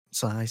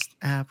Sliced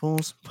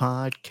Apples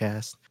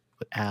Podcast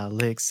with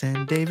Alex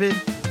and David.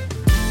 It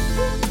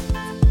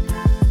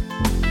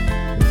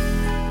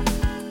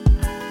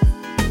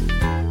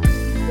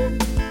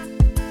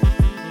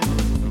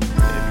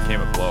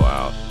became a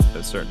blowout at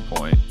a certain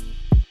point.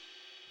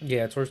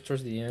 Yeah,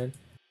 towards the end.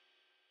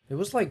 It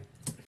was like...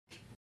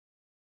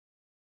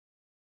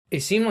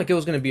 It seemed like it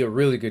was going to be a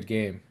really good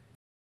game.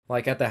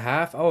 Like, at the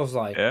half, I was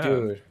like, Yeah.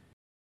 dude.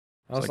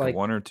 I It's was like like, a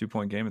 1 or 2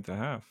 point game at the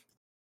half.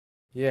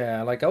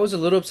 yeah, like, I was a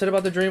little upset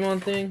about the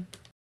Draymond thing.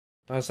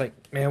 I was like,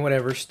 man,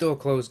 whatever, still a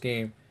close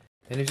game.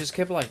 And it just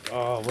kept like,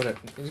 oh, what it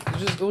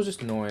was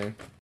just annoying.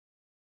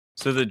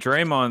 So the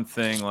Draymond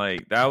thing,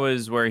 like, that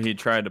was where he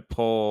tried to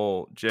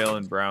pull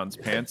Jaylen Brown's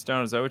pants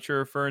down. Is that what you're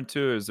referring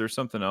to? Is there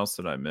something else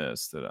that I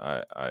missed that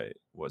I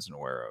wasn't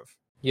aware of?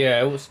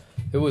 Yeah, it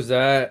was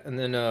that, and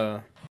then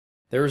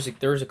there was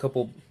a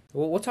couple.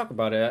 Well, we'll talk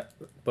about it.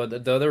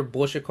 But the other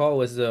bullshit call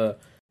was the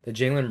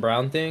Jaylen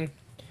Brown thing.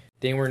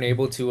 They weren't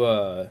able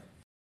to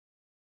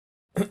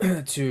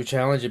to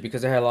challenge it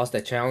because they had lost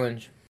that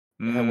challenge.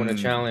 They had won a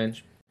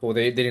challenge. Well,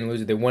 they didn't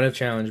lose it. They won a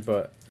challenge,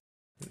 but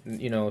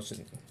you know.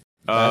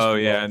 Oh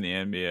yeah, in the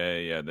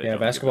NBA, yeah. Yeah,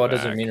 basketball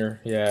doesn't mean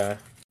her. Yeah.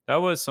 That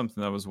was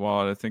something that was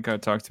wild. I think I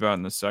talked about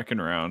in the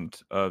second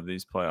round of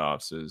these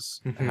playoffs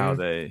is how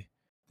they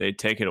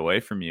take it away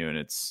from you, and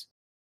it's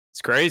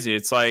crazy.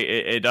 It's like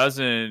it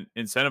doesn't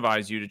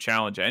incentivize you to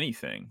challenge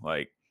anything.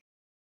 Like,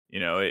 you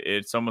know,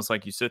 it's almost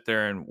like you sit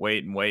there and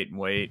wait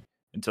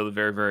until the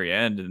very, very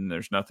end, and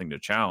there's nothing to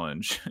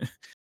challenge.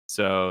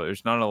 So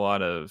there's not a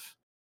lot of.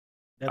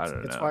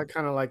 That's why I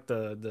kind of like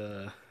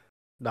the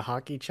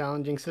hockey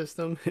challenging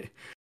system.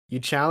 You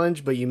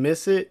challenge, but you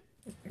miss it.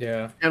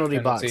 Yeah. Penalty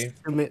box.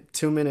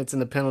 2 minutes in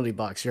the penalty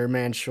box. You're a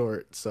man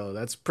short. So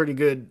that's pretty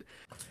good.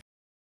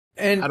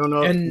 And I don't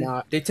know.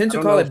 And they tend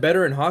to call it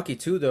better in hockey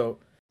too, though.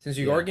 Since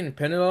you are getting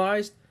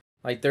penalized,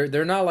 like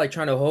they're not like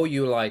trying to hold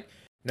you. Like,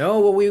 no,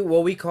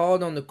 what we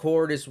called on the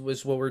court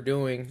was what we're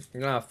doing.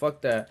 Nah,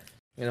 fuck that.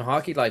 In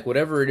hockey, like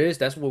whatever it is,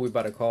 that's what we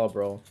about to call,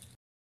 bro.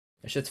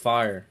 That shit's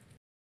fire.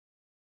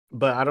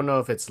 But I don't know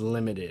if it's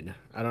limited.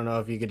 I don't know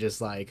if you could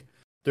just like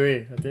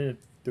 3. I did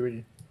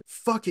 3.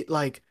 Fuck it,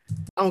 like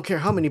I don't care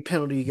how many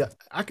penalty you got.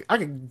 I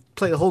could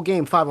play the whole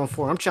game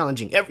 5-on-4. I'm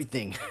challenging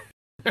everything.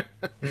 But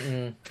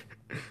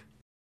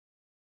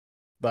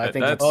I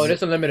think it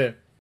is unlimited.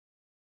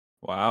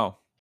 Wow.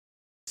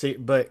 See,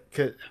 but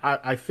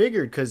I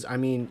figured because I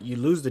mean you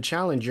lose the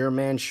challenge, you're a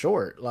man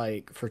short,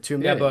 like for 2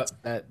 minutes. Yeah,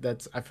 but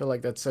that's I feel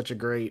like that's such a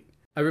great.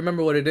 I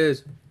remember what it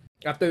is.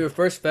 After your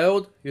first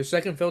failed, your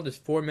second failed is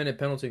 4-minute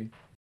penalty.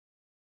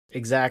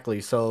 Exactly.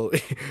 So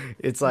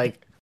it's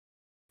like,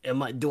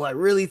 do I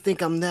really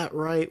think I'm that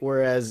right?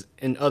 Whereas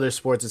in other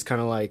sports, it's kind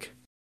of like,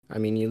 I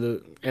mean,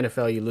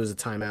 NFL, you lose a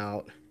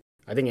timeout.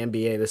 I think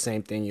NBA, the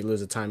same thing. You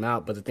lose a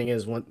timeout, but the thing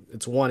is,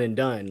 it's one and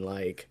done.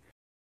 Like,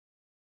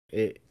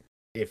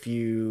 if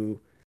you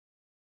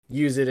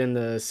use it in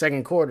the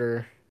second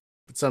quarter,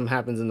 something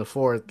happens in the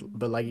fourth.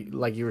 But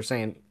like you were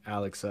saying,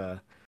 Alex,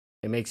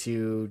 it makes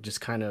you just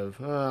kind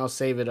of, I'll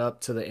save it up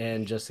to the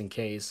end just in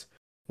case,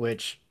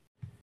 which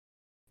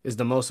is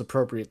the most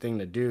appropriate thing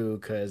to do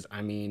because,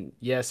 I mean,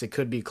 yes, it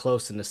could be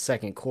close in the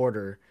second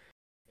quarter,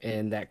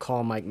 and that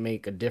call might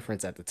make a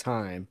difference at the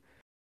time,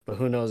 but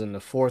who knows, in the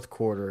fourth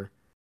quarter,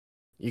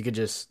 you could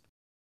just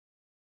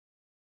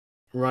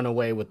run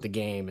away with the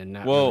game and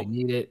not really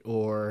need it,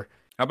 or...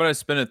 How about I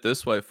spin it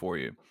this way for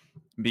you?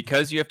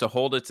 Because you have to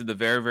hold it to the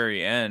very,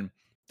 very end,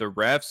 the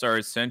refs are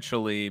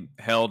essentially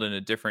held in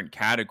a different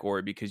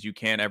category because you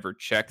can't ever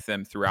check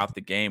them throughout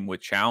the game with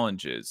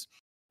challenges.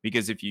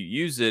 Because if you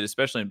use it,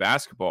 especially in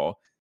basketball,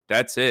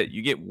 that's it.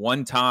 You get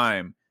one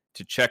time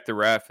to check the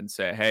ref and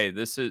say, hey,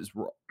 this is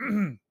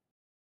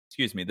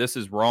excuse me, this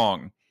is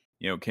wrong.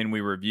 You know, can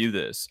we review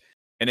this?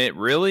 And it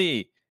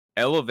really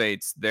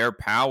elevates their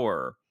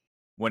power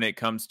when it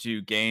comes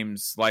to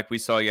games like we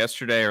saw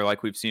yesterday or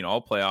like we've seen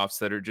all playoffs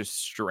that are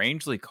just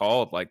strangely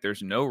called. Like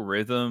there's no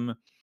rhythm.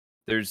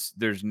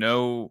 There's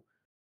no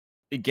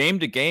game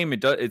to game.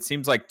 It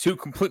seems like two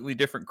completely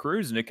different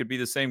crews, and it could be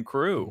the same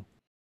crew.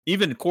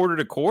 Even quarter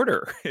to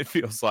quarter, it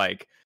feels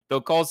like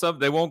they'll call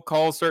they won't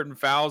call certain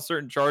fouls,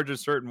 certain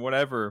charges, certain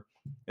whatever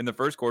in the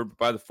first quarter. But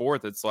by the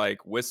fourth, it's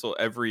like whistle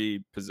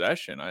every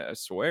possession. I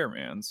swear,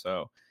 man.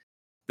 So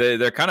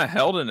they're kind of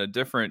held in a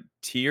different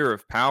tier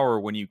of power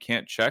when you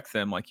can't check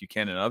them like you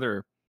can in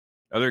other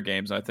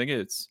games. And I think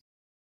it's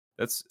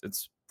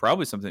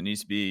probably something that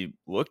needs to be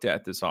looked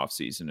at this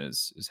offseason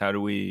is how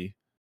do we,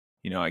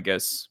 you know, I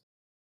guess.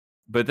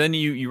 But then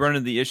you run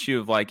into the issue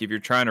of like if you're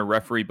trying to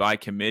referee by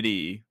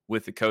committee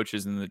with the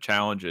coaches and the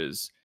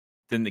challenges,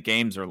 then the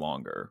games are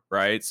longer,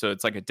 right? So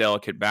it's like a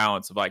delicate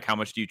balance of like how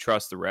much do you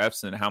trust the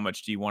refs and how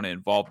much do you want to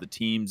involve the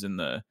teams in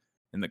the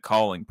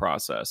calling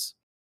process.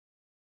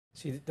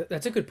 See,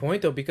 that's a good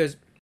point though because,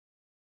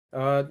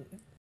 so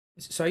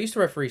I used to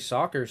referee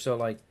soccer. So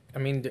like, I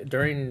mean,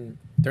 during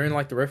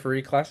like the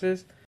referee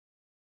classes,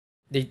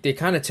 they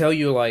kind of tell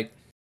you like,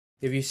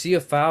 if you see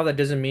a foul, that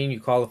doesn't mean you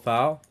call a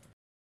foul.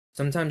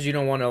 Sometimes you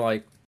don't want to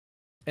like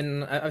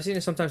and I've seen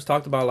it sometimes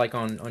talked about like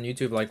on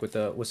YouTube, like with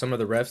some of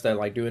the refs that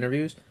like do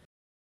interviews.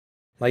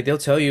 Like they'll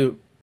tell you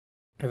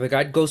if a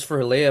guy goes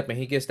for a layup and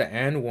he gets the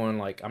and one,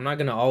 like I'm not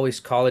gonna always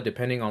call it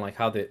depending on like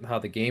how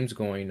the game's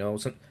going. You know,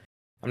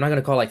 I'm not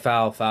gonna call like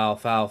foul, foul,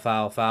 foul,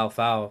 foul, foul,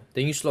 foul.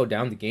 Then you slow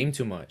down the game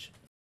too much.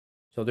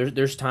 So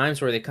there's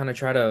times where they kind of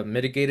try to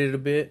mitigate it a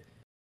bit.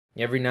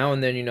 Every now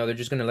and then, you know, they're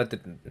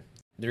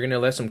gonna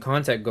let some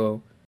contact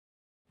go.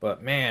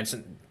 But man,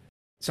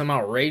 some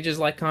outrageous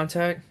like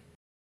contact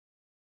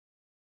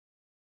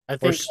I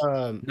or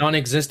think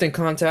non-existent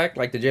contact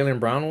like the Jaylen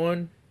Brown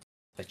one.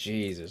 Like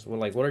Jesus,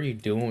 what are you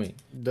doing?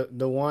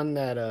 the one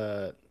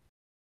that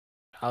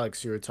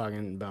Alex, you were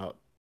talking about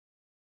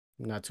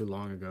not too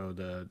long ago,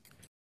 the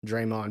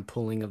Draymond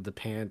pulling of the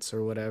pants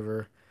or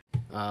whatever.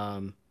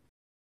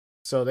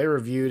 So they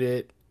reviewed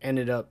it,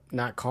 ended up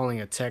not calling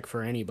a tech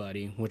for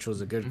anybody, which was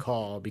a good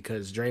call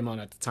because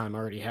Draymond at the time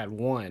already had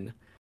one.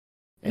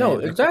 No,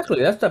 And,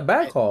 exactly. That's the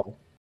bad call.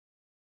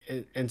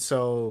 and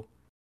so,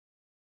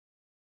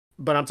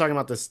 but I'm talking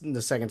about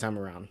the second time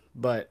around.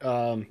 But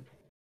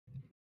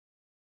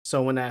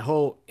so when that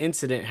whole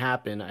incident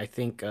happened, I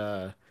think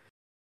the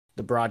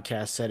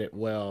broadcast said it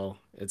well.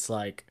 It's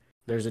like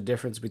there's a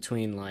difference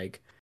between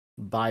like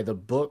by the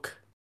book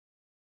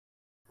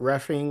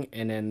reffing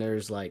and then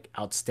there's like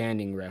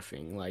outstanding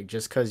reffing. Like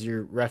just because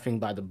you're reffing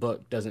by the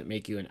book doesn't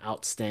make you an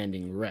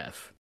outstanding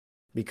ref. Oh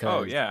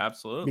Because yeah,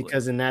 absolutely.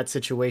 because in that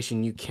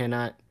situation you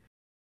cannot,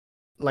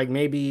 like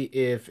maybe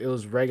if it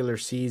was regular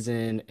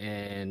season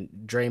and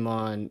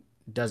Draymond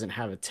doesn't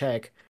have a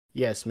tech,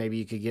 yes, maybe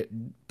you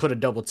could put a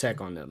double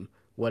tech on them,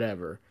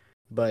 whatever.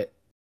 But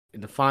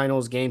in the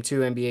finals, game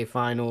 2 NBA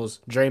finals,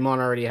 Draymond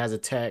already has a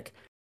tech.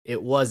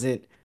 It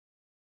wasn't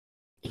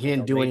he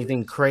didn't do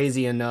anything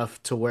crazy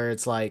enough to where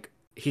it's like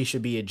he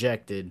should be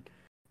ejected.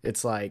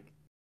 It's like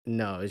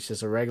no, it's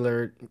just a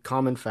regular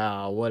common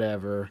foul,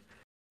 whatever.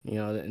 You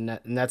know, and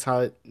that's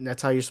how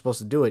you're supposed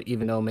to do it,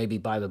 even though maybe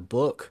by the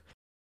book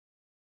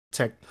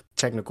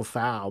technical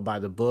foul by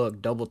the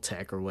book, double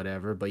tech or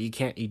whatever, but you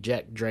can't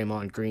eject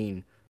Draymond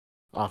Green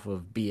off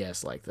of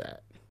BS like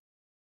that.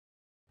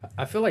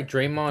 I feel like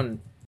Draymond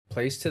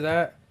plays to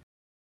that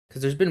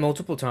because there's been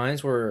multiple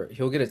times where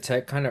he'll get a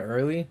tech kind of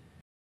early,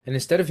 and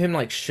instead of him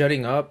like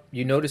shutting up,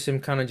 you notice him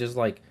kind of just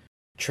like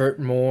chirp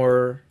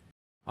more,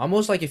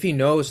 almost like if he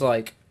knows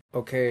like,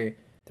 okay,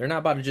 they're not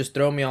about to just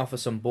throw me off of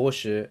some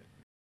bullshit.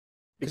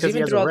 Because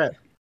he has a rep.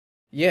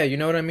 Yeah, you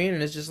know what I mean?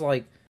 And it's just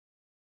like,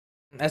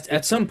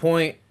 at some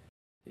point,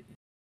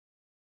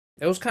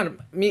 it was kind of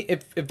me.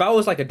 If I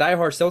was like a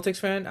diehard Celtics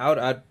fan,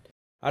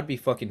 I'd be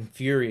fucking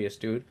furious,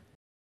 dude,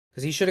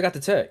 because he should have got the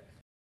tech.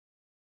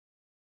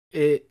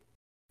 If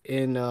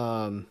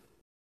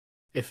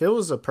it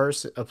was a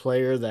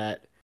player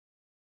that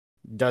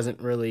isn't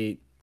really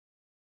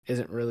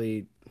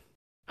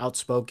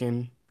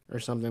outspoken or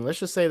something, let's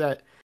just say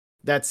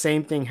that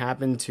same thing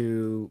happened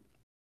to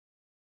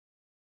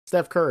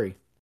Steph Curry,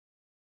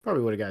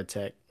 probably would have got a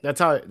tech. That's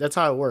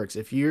how it works.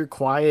 If you're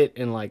quiet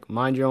and like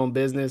mind your own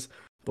business,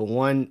 but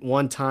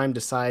one time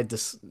decide to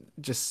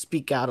just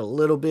speak out a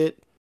little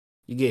bit,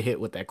 you get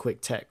hit with that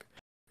quick tech.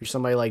 If you're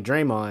somebody like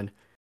Draymond,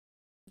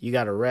 you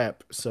got a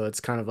rep, so it's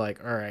kind of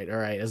like, all right,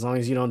 as long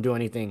as you don't do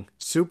anything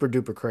super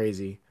duper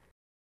crazy,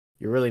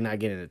 you're really not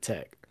getting a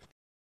tech,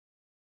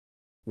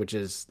 which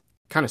is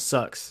kind of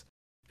sucks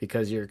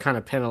because you're kind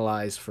of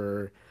penalized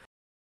for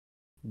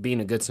being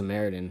a good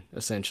Samaritan,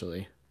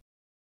 essentially.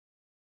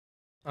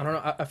 I don't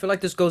know. I feel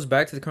like this goes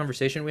back to the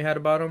conversation we had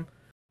about him,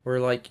 where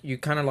like you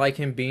kind of like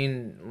him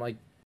being like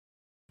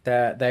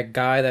that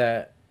guy,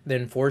 that the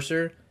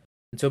enforcer,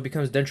 until it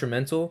becomes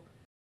detrimental.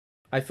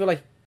 I feel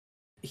like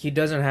he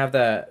doesn't have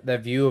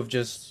that view of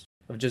just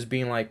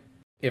being like,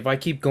 if I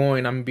keep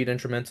going, I'm gonna be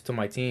detrimental to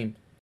my team.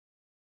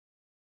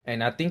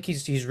 And I think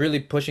he's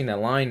really pushing that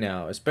line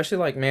now, especially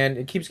like, man,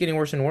 it keeps getting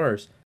worse and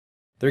worse.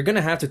 They're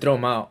gonna have to throw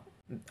him out.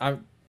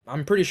 I'm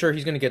pretty sure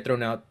he's gonna get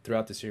thrown out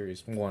throughout the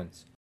series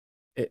once.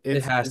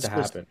 It has to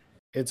happen.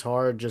 It's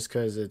hard just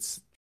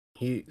because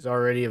he's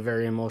already a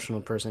very emotional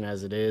person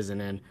as it is,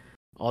 and then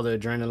all the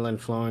adrenaline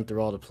flowing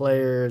through all the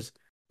players,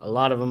 a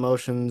lot of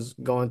emotions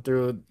going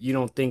through. You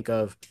don't think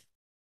of,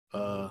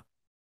 if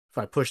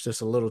I push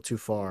this a little too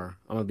far,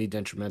 I'm gonna be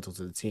detrimental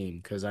to the team.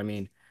 Because I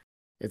mean,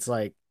 it's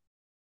like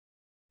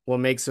what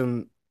makes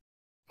him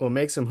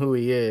who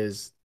he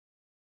is,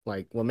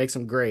 like what makes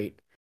him great.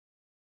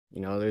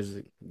 You know, there's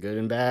good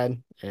and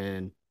bad,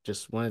 and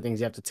just one of the things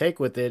you have to take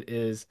with it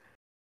is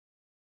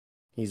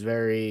he's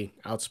very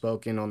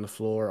outspoken on the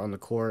floor, on the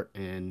court,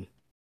 and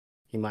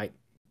he might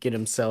get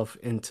himself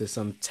into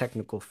some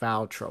technical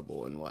foul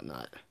trouble and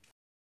whatnot.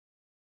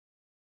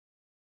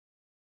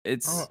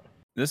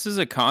 This is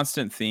a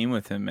constant theme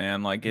with him,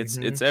 man. Like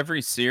it's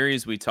every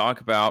series we talk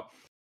about.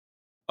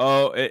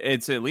 Oh,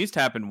 it's at least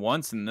happened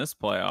once in this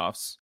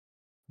playoffs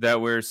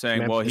that we're saying,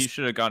 Memphis. Well, he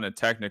should have gotten a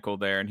technical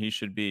there and he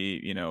should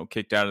be,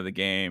 kicked out of the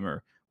game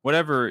or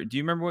whatever. Do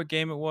you remember what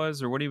game it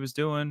was or what he was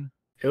doing?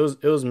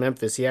 it was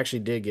Memphis. He actually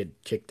did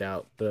get kicked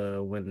out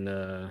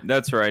when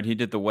That's right. He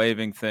did the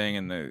waving thing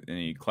and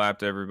he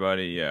clapped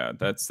everybody. Yeah,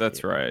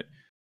 that's right.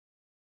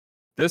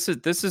 This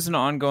is an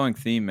ongoing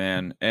theme,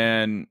 man.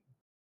 And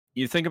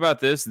you think about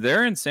this,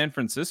 they're in San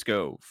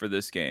Francisco for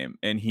this game,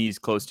 and he's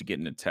close to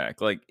getting a tech.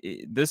 Like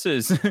this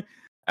is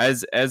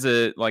as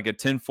a like a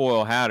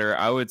tinfoil hatter,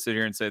 I would sit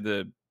here and say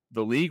the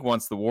league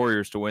wants the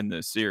Warriors to win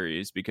this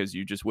series because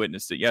you just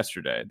witnessed it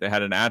yesterday. They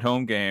had an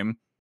at-home game.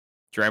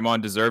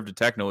 Draymond deserved a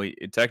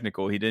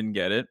technical. He didn't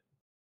get it.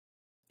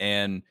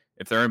 And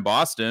if they're in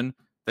Boston,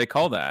 they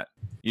call that.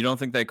 You don't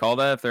think they call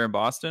that if they're in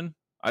Boston?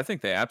 I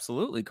think they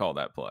absolutely call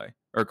that play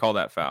or call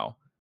that foul.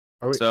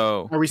 Are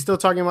we still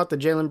talking about the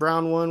Jaylen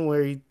Brown one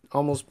where he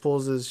almost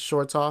pulls his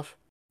shorts off?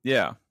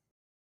 Yeah.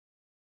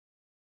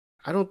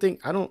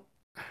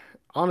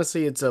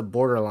 Honestly, it's a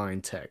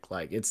borderline tech.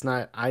 Like, it's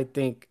not, I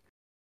think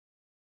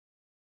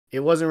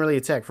it wasn't really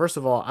a tech. First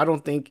of all, I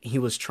don't think he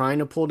was trying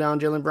to pull down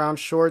Jaylen Brown's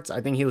shorts.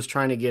 I think he was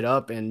trying to get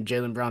up, and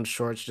Jaylen Brown's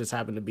shorts just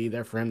happened to be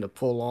there for him to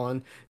pull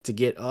on to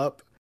get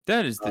up.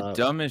 That is the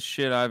dumbest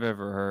shit I've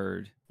ever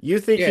heard. You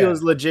think he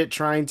was legit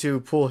trying to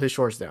pull his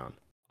shorts down?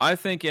 I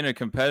think in a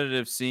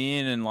competitive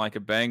scene and like a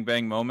bang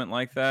bang moment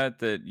like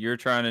that you're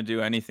trying to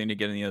do anything to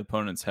get in the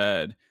opponent's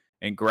head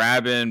and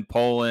grabbing,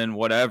 pulling,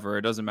 whatever.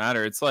 It doesn't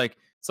matter. It's like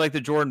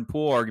the Jordan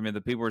Poole argument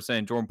that people were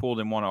saying Jordan Poole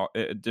didn't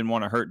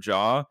want to hurt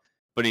Ja,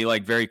 but he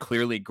like very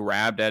clearly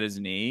grabbed at his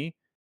knee.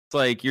 It's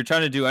like you're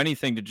trying to do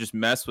anything to just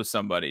mess with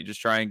somebody, just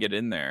try and get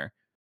in there.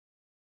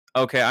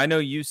 Okay, I know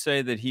you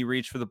say that he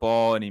reached for the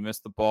ball and he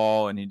missed the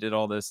ball and he did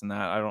all this and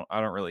that.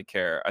 I don't really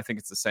care. I think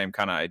it's the same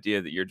kind of idea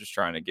that you're just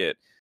trying to get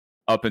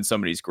up in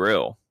somebody's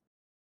grill.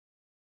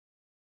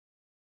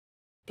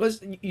 Plus,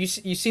 you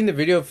seen the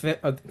video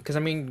because I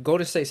mean,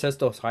 Golden State sets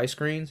those high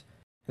screens,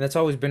 and that's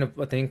always been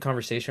a thing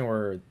conversation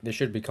where they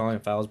should be calling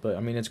fouls, but I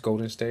mean, it's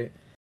Golden State.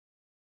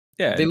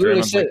 Yeah, they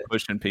literally said like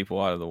pushing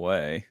people out of the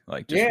way,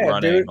 like just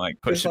running, dude, like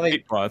pushing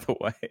people out of the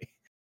way.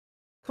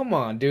 Come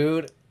on,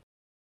 dude.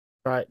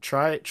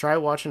 Try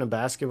watching a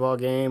basketball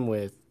game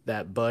with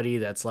that buddy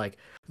that's like,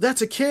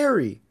 that's a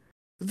carry.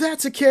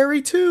 That's a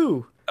carry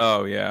too.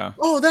 Oh yeah.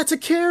 Oh, that's a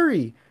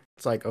carry.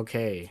 It's like,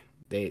 okay,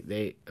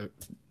 they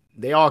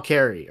all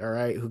carry, all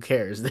right? Who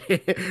cares?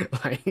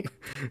 Like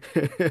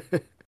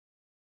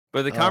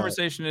But the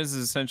conversation is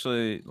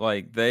essentially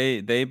like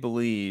they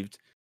believed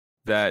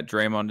that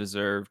Draymond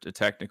deserved a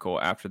technical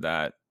after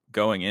that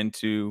going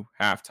into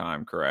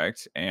halftime,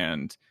 correct?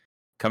 And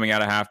coming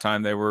out of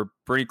halftime, they were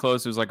pretty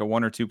close. It was like a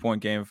 1 or 2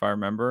 point game, if I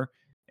remember.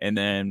 And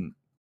then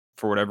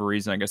for whatever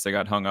reason, I guess they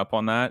got hung up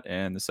on that.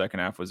 And the second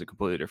half was a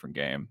completely different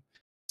game.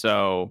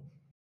 So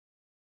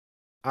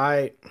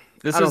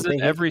this is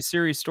every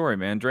series story,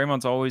 man.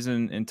 Draymond's always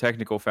in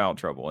technical foul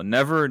trouble and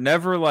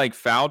never like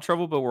foul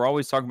trouble, but we're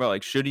always talking about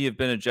like, should he have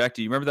been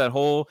ejected? You remember that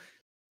whole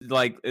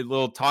like a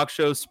little talk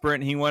show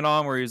sprint he went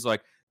on where he's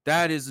like,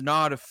 that is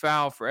not a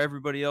foul for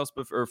everybody else,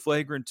 or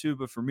flagrant 2,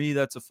 but for me,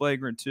 that's a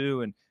flagrant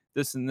 2. And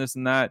this and this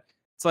and that.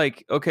 It's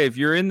like, okay, if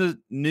you're in the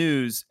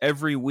news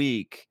every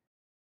week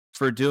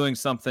for doing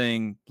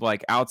something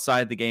like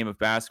outside the game of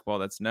basketball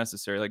that's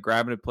necessary, like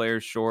grabbing a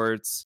player's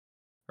shorts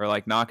or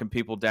like knocking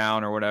people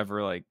down or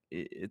whatever, like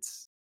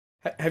it's.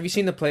 Have you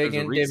seen the play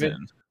again, David?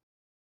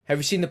 Have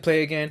you seen the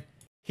play again?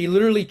 He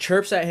literally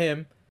chirps at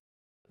him.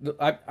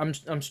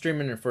 I'm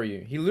streaming it for you.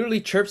 He literally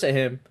chirps at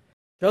him,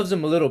 shoves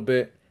him a little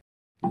bit,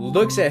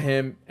 looks at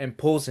him, and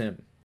pulls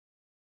him.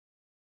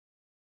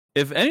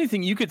 If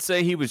anything, you could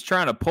say he was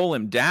trying to pull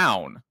him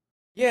down.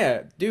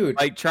 Yeah, dude.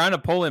 Like trying to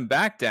pull him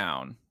back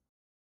down.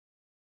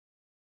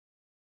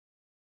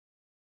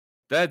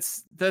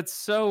 That's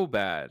so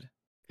bad.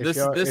 This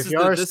is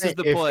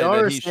the play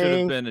that he should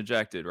have been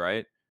ejected,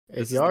 right?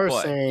 If y'all are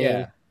saying,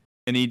 yeah,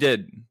 and he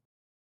did.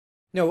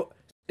 No,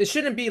 it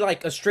shouldn't be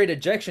like a straight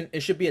ejection.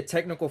 It should be a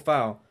technical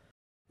foul.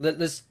 A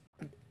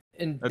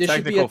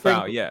technical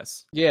foul,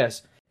 yes.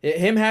 Yes.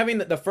 Him having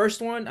the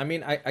first one, I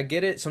mean, I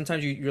get it.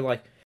 Sometimes you're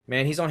like,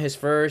 man, he's on his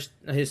first,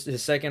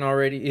 his second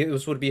already.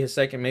 This would be his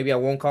second. Maybe I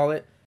won't call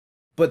it.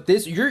 But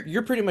this,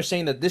 you're pretty much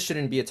saying that this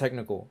shouldn't be a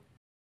technical.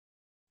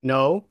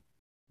 No,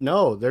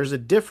 there's a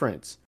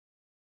difference.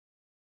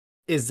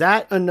 Is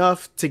that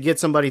enough to get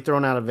somebody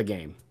thrown out of the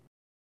game?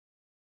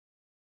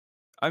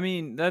 I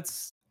mean,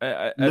 that's.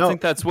 I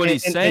think that's what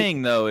he's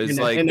saying, though. Is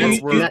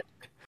we're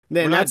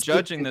not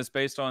judging this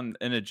based on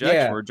an ejection.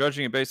 Yeah. We're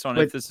judging it based on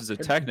if this is a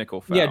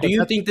technical foul. Yeah. Do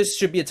you think this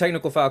should be a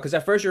technical foul? Because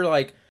at first you're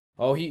like,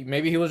 oh,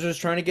 maybe he was just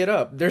trying to get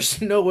up.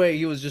 There's no way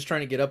he was just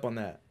trying to get up on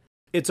that.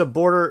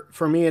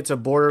 For me, it's a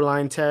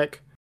borderline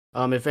tech.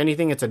 If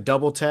anything, it's a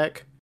double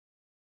tech.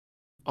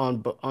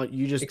 On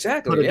you just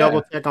put a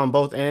double tech on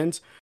both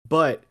ends.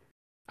 But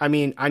I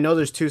mean, I know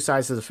there's two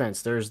sides to the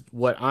fence. There's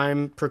what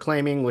I'm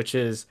proclaiming, which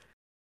is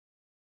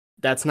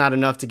that's not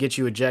enough to get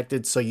you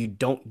ejected, so you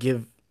don't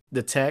give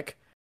the tech.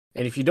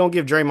 And if you don't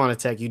give Draymond a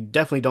tech, you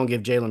definitely don't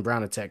give Jaylen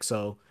Brown a tech.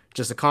 So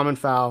just a common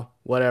foul,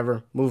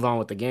 whatever, move on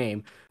with the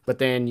game. But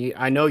then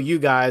I know you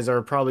guys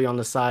are probably on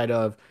the side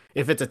of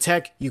if it's a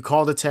tech, you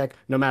call the tech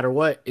no matter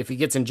what. If he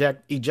gets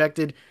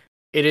ejected,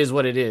 it is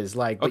what it is.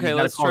 Like, but Okay, you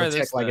gotta let's call try a tech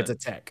this like it's then. a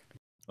tech.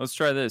 Let's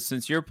try this.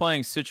 Since you're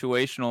playing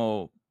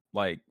situational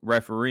like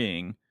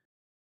refereeing,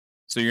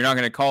 so you're not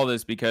going to call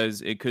this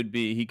because he could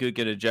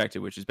get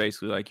ejected, which is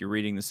basically like you're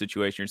reading the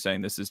situation. You're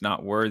saying this is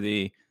not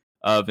worthy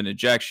of an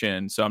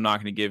ejection, so I'm not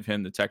going to give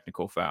him the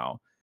technical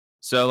foul.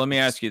 So let me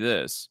ask you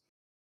this.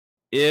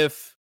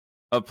 If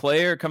a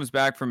player comes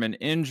back from an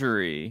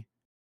injury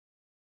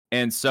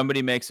and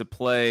somebody makes a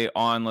play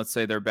on, let's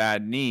say, their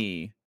bad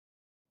knee,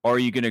 are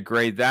you going to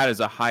grade that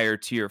as a higher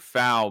tier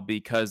foul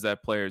because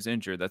that player is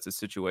injured? That's a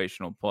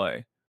situational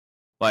play.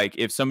 Like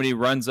if somebody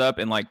runs up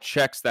and like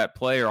checks that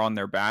player on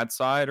their bad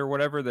side or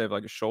whatever, they have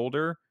like a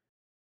shoulder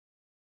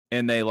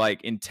and they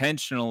like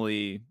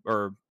intentionally,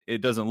 or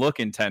it doesn't look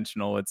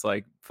intentional. It's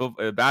like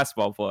a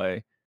basketball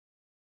play,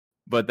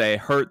 but they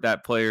hurt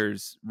that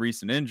player's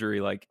recent injury.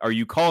 Like, are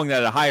you calling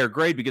that a higher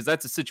grade? Because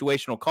that's a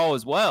situational call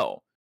as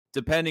well,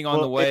 depending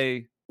on the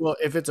way. Well,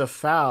 if it's a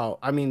foul,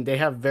 I mean, they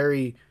have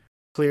very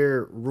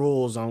clear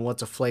rules on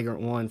what's a flagrant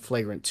 1,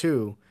 flagrant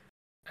 2.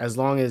 As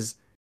long as,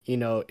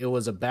 it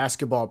was a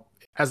basketball.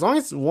 As long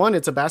as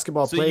it's a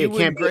basketball So play, you it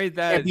wouldn't can't grade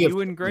that. be You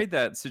wouldn't grade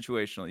that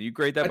situationally. You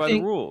grade that by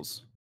the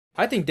rules.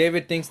 I think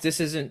David thinks this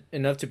isn't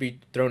enough to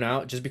be thrown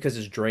out just because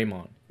it's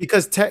Draymond.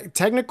 Because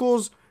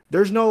technicals,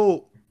 there's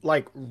no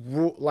like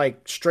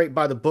straight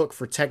by the book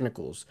for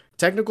technicals.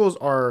 Technicals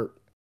are,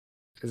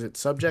 is it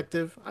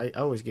subjective? I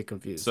always get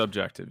confused.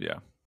 Subjective, yeah.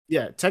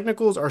 Yeah,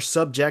 technicals are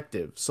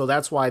subjective. So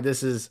that's why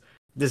this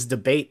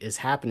debate is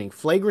happening.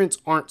 Flagrants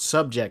aren't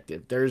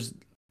subjective. There's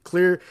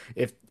clear,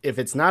 if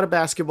it's not a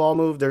basketball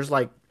move, there's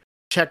like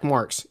check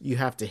marks you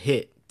have to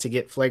hit to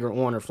get flagrant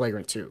 1 or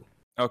flagrant 2.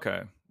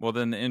 Okay. Well,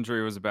 then the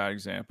injury was a bad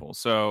example.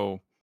 So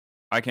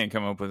I can't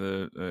come up with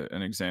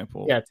an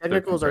example. Yeah,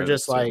 technicals are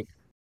just like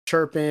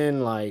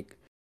chirping, like,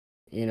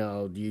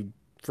 you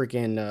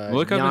freaking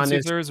look up Giannis. and see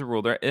if there is a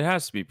rule. It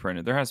has to be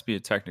printed. There has to be a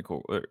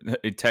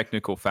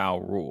technical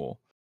foul rule.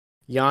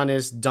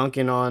 Giannis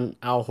dunking on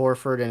Al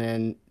Horford and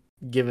then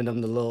giving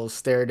him the little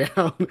stare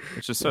down.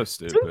 It's just so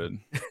stupid.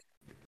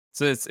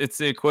 So it's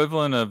the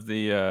equivalent of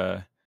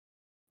the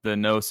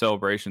no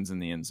celebrations in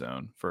the end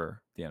zone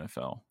for the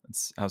NFL.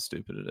 It's how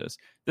stupid it is.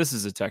 This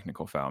is a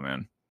technical foul,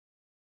 man.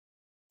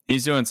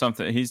 He's doing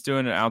something. He's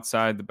doing it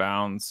outside the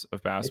bounds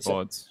of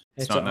basketball. It's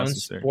not necessary.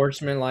 It's an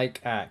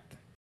unsportsmanlike act.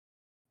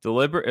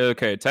 Deliberate.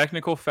 Okay,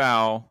 technical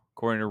foul,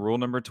 according to rule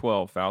number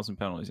 12, fouls and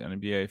penalties,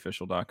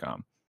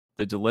 NBAofficial.com.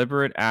 The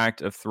deliberate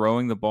act of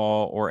throwing the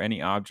ball or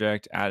any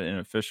object at an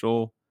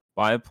official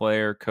by a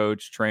player,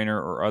 coach,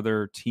 trainer, or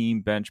other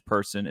team bench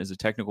person is a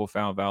technical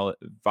foul.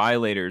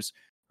 Violators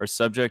are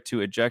subject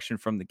to ejection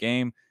from the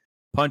game.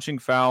 Punching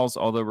fouls,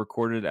 although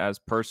recorded as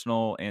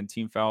personal and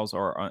team fouls,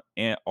 are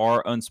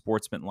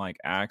unsportsmanlike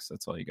acts.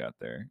 That's all you got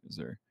there.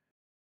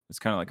 It's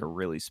kind of like a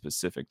really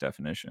specific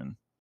definition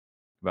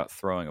about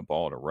throwing a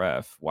ball at a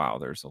ref. Wow,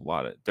 there's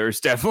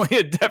definitely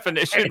a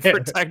definition for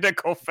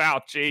technical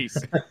foul. Jeez.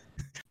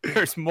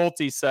 There's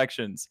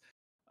multi-sections.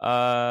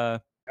 Oh,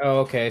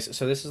 okay.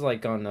 So this is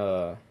like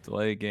on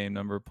delay game,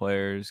 number of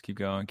players. Keep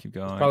going.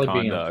 Probably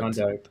conduct. being on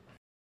conduct.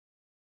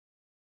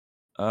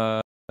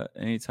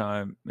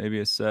 Anytime, maybe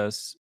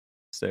assess.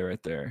 Stay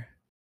right there.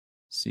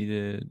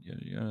 Seated.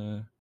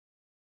 Yada,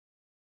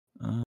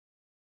 yada.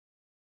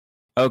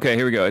 Okay,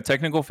 here we go. A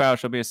technical foul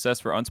shall be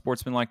assessed for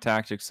unsportsmanlike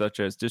tactics such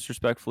as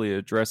disrespectfully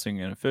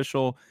addressing an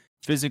official,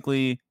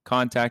 physically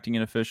contacting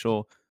an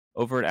official,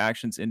 overt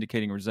actions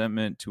indicating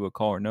resentment to a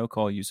call or no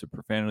call, use of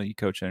profanity,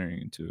 coach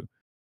entering into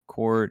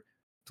court,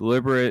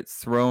 deliberate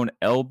thrown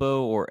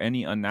elbow or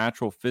any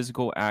unnatural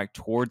physical act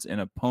towards an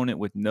opponent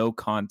with no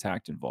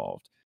contact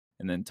involved,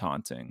 and then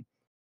taunting.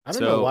 I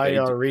don't know why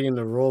y'all are reading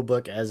the rule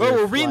book as bro,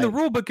 we're reading the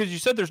rule book because you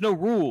said there's no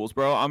rules,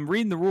 bro. I'm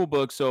reading the rule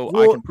book so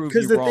I can prove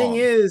you wrong. Because the thing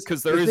is,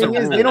 there is a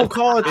rule. They don't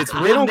call it. It's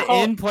written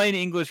in plain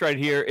English right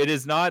here. It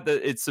is not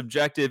that it's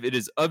subjective. It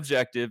is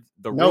objective.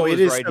 The rule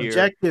is right here. No, it is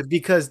subjective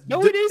because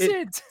no, it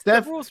isn't.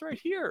 The rule's right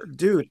here,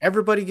 dude.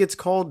 Everybody gets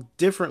called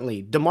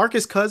differently.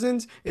 DeMarcus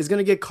Cousins is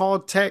gonna get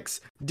called techs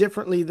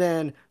differently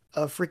than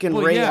a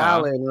freaking Ray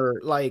Allen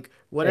or like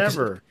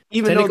whatever.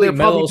 Even though they're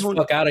Melo's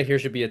fuck out of here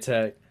should be a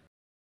tech.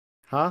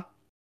 Huh?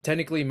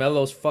 Technically,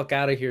 Melo's fuck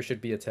out of here should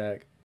be a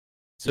tag.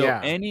 So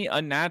any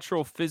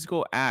unnatural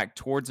physical act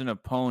towards an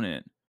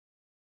opponent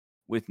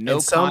with no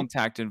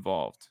contact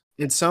involved.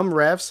 And some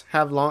refs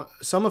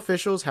some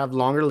officials have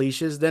longer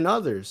leashes than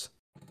others.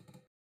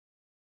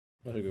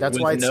 That's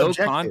why it's no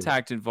subjective.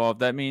 Contact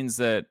involved. That means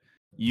that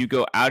you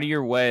go out of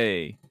your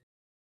way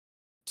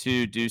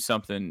to do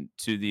something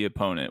to the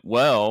opponent.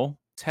 Well,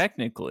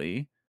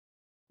 technically,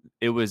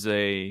 it was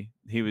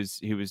he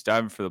was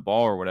diving for the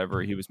ball or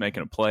whatever. He was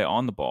making a play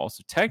on the ball.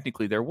 So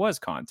technically there was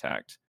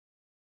contact.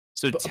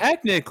 So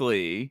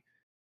technically,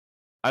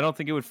 I don't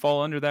think it would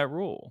fall under that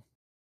rule.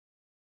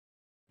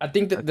 I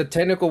think that the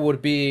technical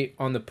would be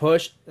on the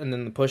push and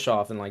then the push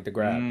off and like the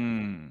grab.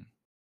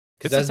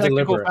 It's a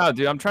technical foul,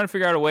 dude. I'm trying to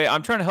figure out a way.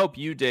 I'm trying to help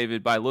you,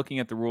 David, by looking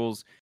at the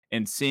rules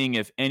and seeing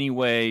if any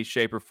way,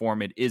 shape, or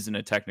form it isn't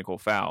a technical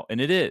foul.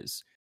 And it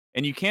is.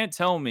 And you can't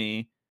tell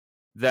me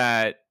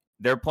that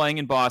They're playing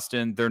in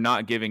Boston. They're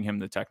not giving him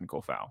the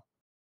technical foul.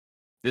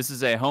 This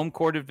is a home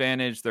court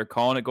advantage. They're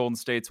calling it Golden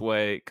State's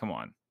way. Come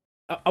on.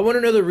 I want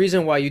to know the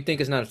reason why you think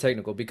it's not a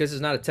technical. Because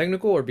it's not a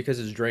technical or because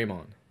it's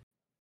Draymond?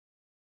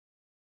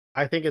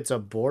 I think it's a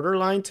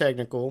borderline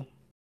technical.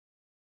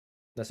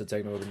 That's a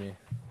technical to me.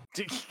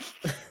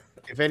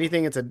 If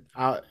anything, it's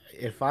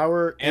if I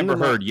were Amber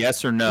Heard,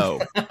 yes or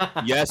no?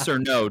 Yes or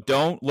no?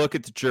 Don't look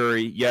at the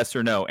jury. Yes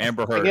or no?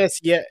 Amber Heard. I guess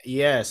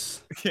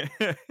yes.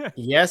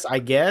 Yes, I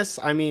guess.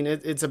 I mean,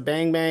 it's a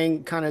bang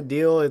bang kind of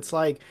deal. It's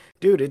like,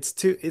 dude, it's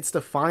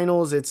the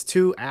finals. It's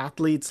two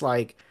athletes.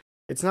 Like,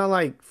 it's not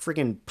like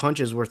freaking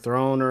punches were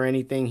thrown or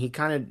anything. He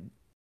kind of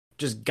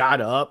just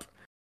got up,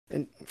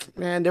 and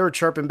man, they were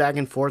chirping back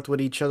and forth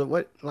with each other.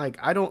 What? Like,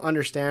 I don't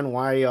understand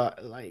why.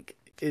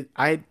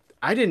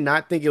 I did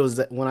not think it was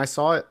that when I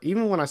saw it.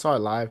 Even when I saw it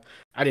live,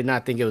 I did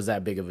not think it was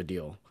that big of a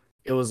deal.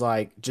 It was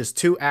like just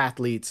two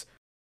athletes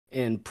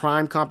in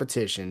prime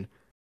competition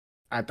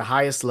at the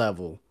highest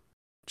level,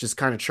 just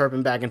kind of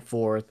chirping back and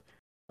forth.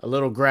 A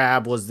little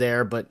grab was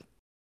there, but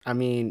I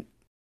mean,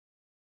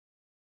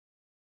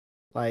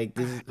 like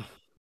this is,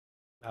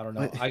 I don't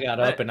know. I got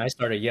up and I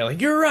started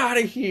yelling, "You're out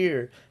of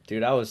here,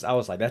 dude!" I was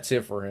like, "That's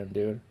it for him,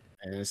 dude."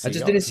 I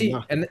just didn't see,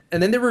 and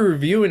then they were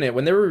reviewing it.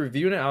 When they were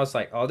reviewing it, I was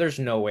like, "Oh, there's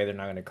no way they're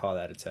not going to call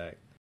that a tech."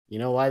 You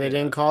know why they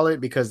didn't call it?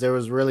 Because there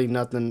was really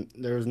nothing.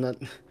 There was not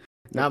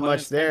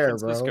much there,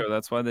 bro.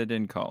 That's why they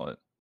didn't call it.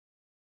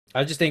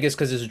 I just think it's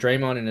because it's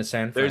Draymond and a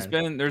San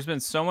Fran. There's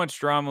been so much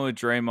drama with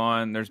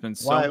Draymond. There's been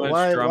so much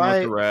drama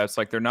with the refs.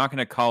 Like, they're not going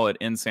to call it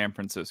in San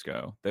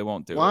Francisco. They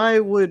won't do it. Why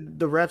would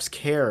the refs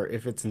care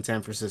if it's in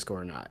San Francisco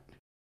or not?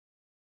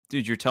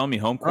 Dude, you're telling me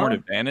home court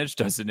advantage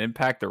doesn't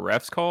impact the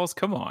refs calls?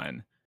 Come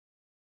on.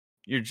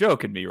 You're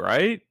joking me,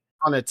 right?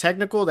 On a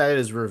technical that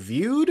is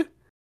reviewed?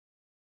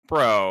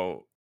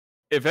 Bro,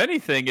 if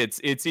anything,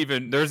 it's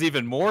even there's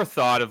even more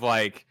thought of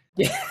like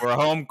for a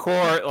home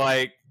court,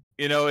 like,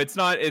 you know, it's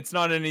not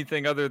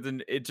anything other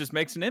than it just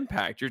makes an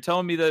impact. You're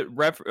telling me that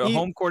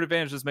home court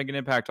advantage doesn't make an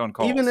impact on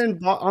calls. Even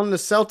on the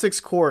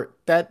Celtics court,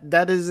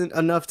 that isn't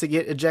enough to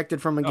get ejected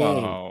from a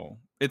game. Oh,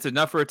 it's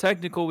enough for a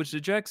technical, which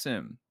ejects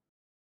him.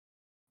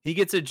 He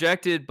gets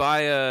ejected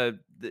by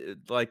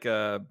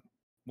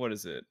what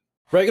is it?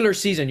 Regular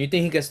season, you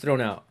think he gets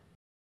thrown out?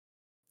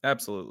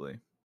 Absolutely.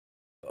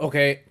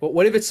 Okay, but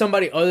what if it's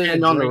somebody other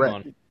than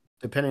Draymond?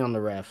 Depending on the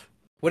ref.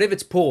 What if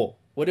it's Poole?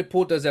 What if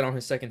Poole does that on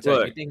his second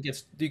tech? You think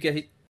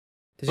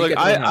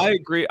I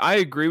agree. I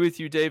agree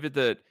with you, David,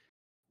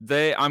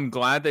 that I'm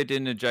glad they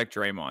didn't eject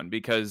Draymond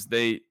because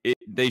they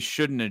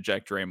shouldn't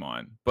eject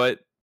Draymond. But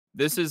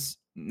this is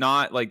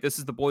not like this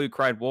is the boy who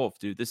cried wolf,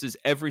 dude. This is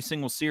every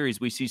single series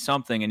we see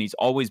something, and he's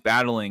always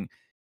battling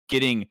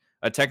getting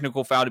a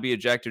technical foul to be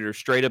ejected or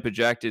straight up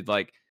ejected.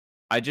 Like,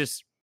 I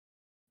just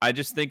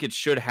think it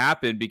should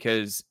happen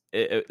because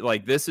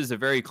like this is a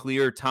very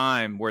clear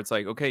time where it's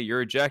like, okay,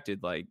 you're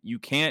ejected. Like, you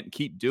can't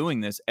keep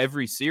doing this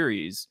every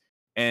series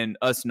and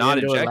us not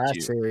eject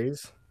you.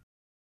 Series.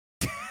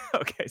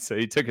 Okay, so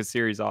he took a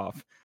series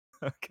off.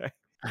 Okay.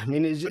 I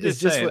mean, it's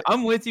just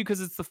I'm with you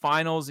because it's the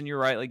finals, and you're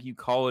right. Like, you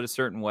call it a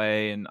certain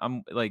way, and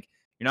I'm like,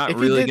 you're not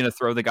really going to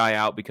throw the guy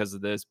out because of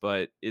this,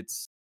 but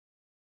it's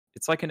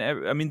like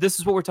I mean, this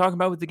is what we're talking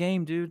about with the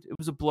game, dude. It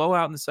was a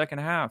blowout in the second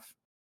half.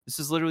 This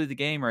is literally the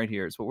game right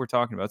here. It's what we're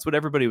talking about. It's what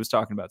everybody was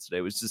talking about today.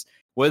 It was just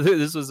whether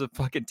this was a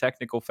fucking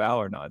technical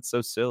foul or not. It's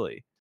so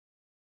silly.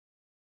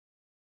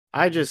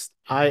 I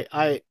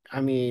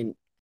mean,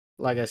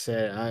 like I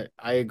said,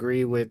 I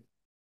agree with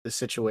the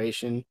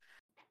situation.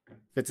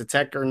 If it's a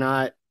tech or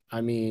not,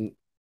 I mean,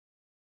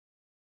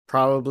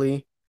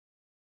 probably,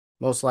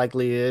 most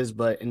likely is.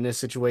 But in this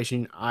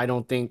situation, I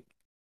don't think,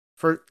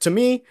 to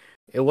me,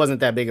 it wasn't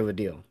that big of a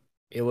deal.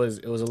 It was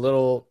a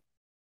little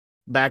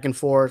back and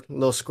forth, a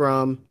little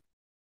scrum,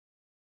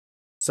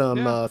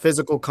 some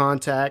physical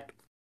contact.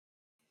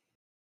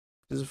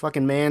 This is a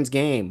fucking man's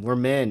game. We're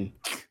men.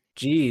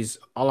 Jeez,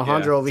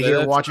 Alejandro over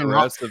here watching the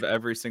rest of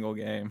every single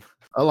game.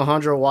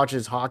 Alejandro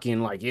watches hockey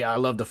and like, yeah, I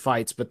love the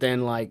fights, but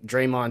then like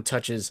Draymond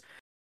touches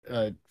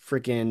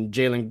freaking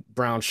Jaylen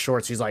Brown's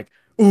shorts. He's like,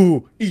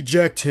 ooh,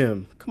 eject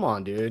him. Come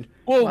on, dude.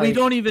 Well, we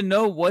don't even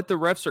know what the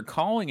refs are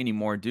calling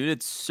anymore, dude.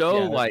 It's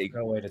so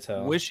no way to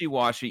tell.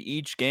 Wishy-washy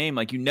each game.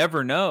 Like, you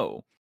never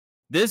know.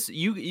 This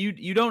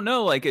you don't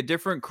know. Like, a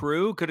different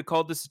crew could have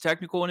called this a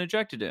technical and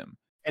ejected him.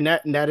 And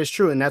that is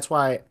true, and that's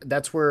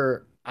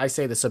where I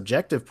say the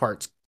subjective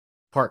part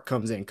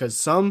comes in, because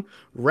some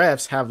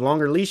refs have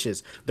longer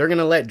leashes. They're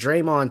gonna let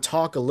Draymond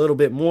talk a little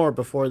bit more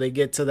before they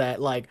get to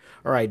that, like,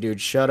 all right,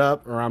 dude, shut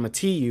up or I'm gonna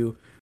tee you.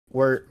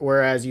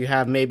 Whereas you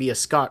have maybe a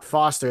Scott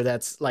Foster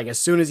that's like, as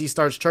soon as he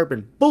starts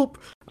chirping, boop,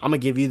 I'm gonna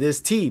give you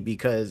this tee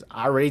because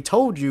I already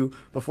told you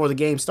before the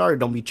game started,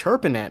 don't be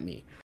chirping at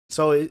me.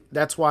 So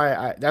that's why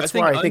I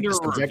think it's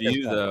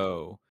subjective,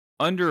 though.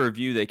 Under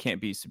review, they can't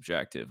be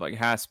subjective. Like, it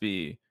has to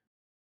be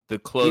the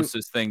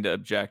closest thing to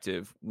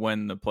objective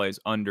when the play's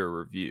under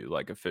review,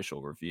 like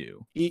official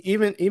review.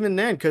 Even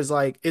then, because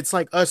like it's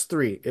like us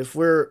three. If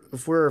we're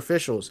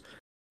officials,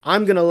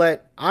 I'm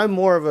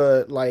more of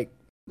a like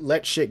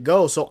let shit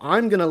go. So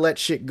I'm gonna let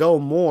shit go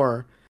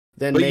more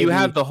than. But maybe... you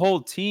have the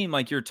whole team,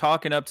 like you're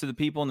talking up to the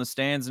people in the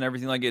stands and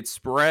everything. Like it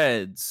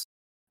spreads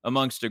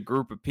amongst a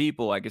group of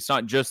people. Like it's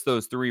not just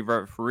those 3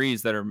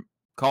 referees that are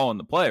calling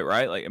the play,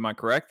 right? Like, am I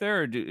correct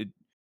there? Or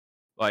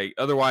like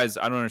otherwise,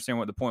 I don't understand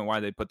what the point why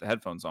they put the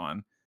headphones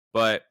on.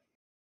 But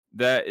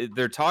that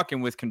they're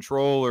talking with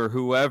control or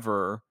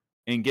whoever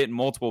and getting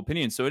multiple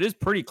opinions, so it is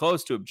pretty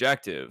close to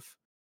objective.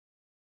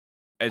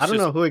 I don't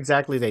know who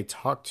exactly they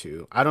talk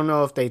to. I don't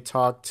know if they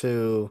talk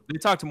to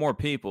more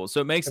people, so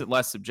it makes it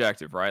less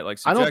subjective, right? Like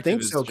I don't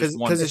think so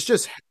because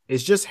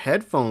it's just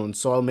headphones.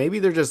 So maybe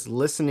they're just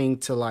listening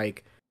to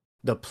like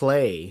the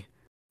play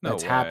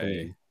that's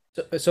happening.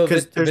 So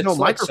if there's no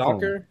like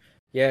microphone. Soccer,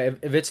 yeah,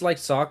 if it's like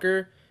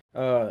soccer,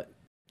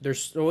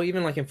 there's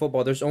even like in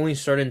football, there's only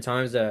certain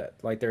times that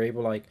like they're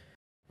able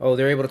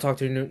to talk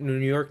to New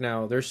York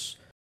now.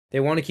 They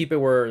want to keep it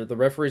where the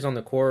referee's on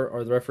the court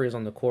or the referee is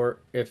on the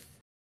court. If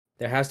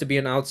there has to be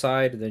an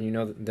outside,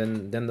 then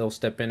then they'll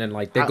step in and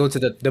like they go to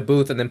the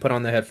booth and then put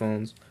on the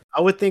headphones.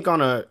 I would think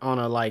on a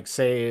like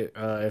say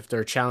if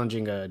they're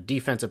challenging a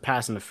defensive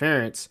pass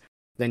interference,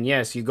 then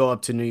yes, you go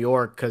up to New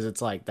York because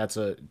it's like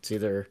it's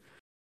either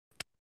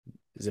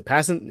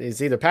pass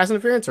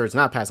interference or it's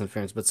not pass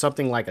interference, but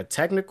something like a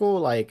technical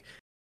like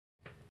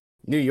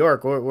New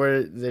York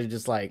where they're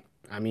just like,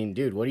 I mean,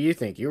 dude, what do you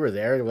think? You were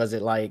there. Was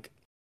it like?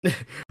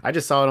 I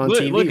just saw it on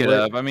TV. Look it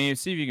up. I mean,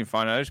 see if you can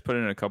find it. I just put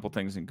in a couple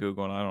things in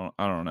Google, and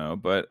I don't know.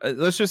 But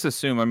let's just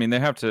assume. I mean, they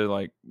have to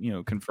like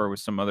confer with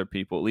some other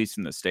people, at least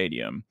in the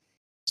stadium.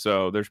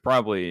 So there's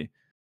probably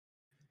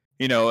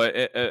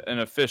an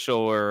official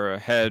or a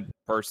head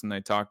person they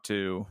talk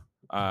to.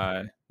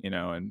 And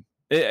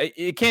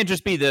it can't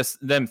just be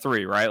them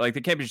 3, right? Like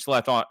they can't be just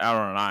left out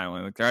on an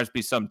island. Like there has to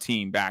be some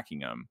team backing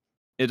them.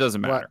 It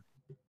doesn't matter.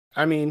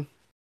 I mean,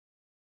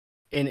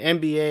 in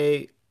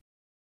NBA,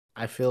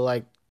 I feel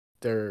like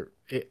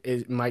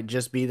it might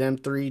just be them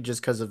 3 just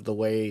because of the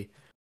way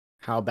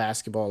how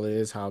basketball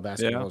is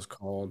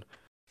called.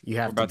 You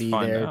have to be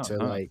there to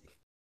like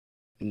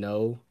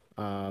know.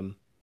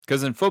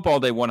 Because in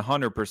football they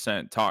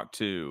 100% talk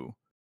to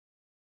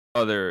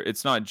other.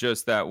 It's not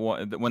just that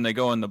one. When they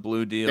go in the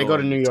blue deal, they go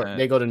to New York.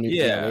 They go to New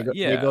York.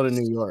 They go to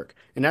New York,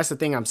 and that's the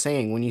thing I'm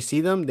saying. When you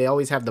see them, they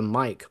always have the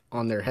mic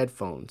on their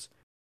headphones.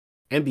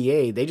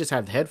 NBA, they just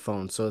have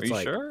headphones, so it's Are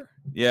you sure?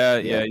 Yeah,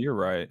 you're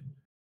right.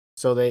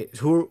 So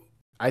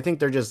I think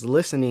they're just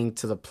listening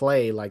to the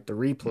play, like the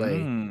replay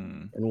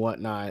and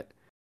whatnot.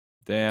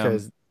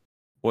 Damn.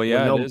 Well,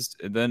 yeah, it is.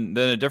 Then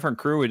a different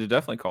crew would have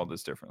definitely called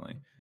this differently.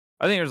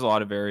 I think there's a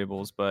lot of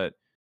variables, but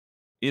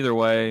either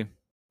way,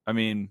 I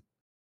mean,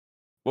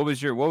 what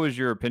was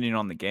your opinion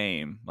on the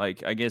game?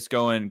 Like, I guess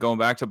going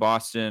back to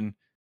Boston,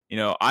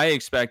 I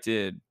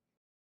expected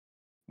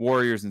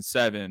Warriors in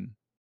 7.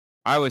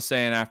 I was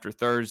saying after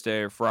Thursday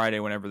or Friday,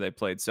 whenever they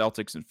played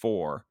Celtics in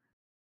 4.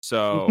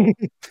 So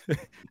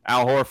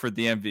Al Horford,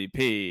 the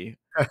MVP,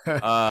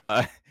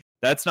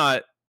 that's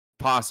not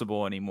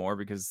possible anymore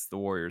because the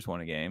Warriors won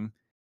a game.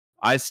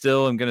 I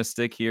still am going to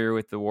stick here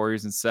with the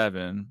Warriors in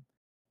 7.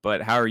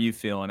 But how are you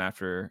feeling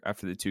after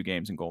the 2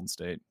 games in Golden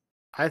State?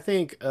 I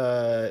think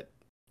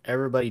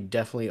everybody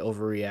definitely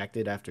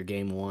overreacted after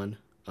game 1.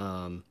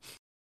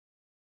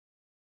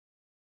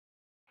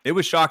 It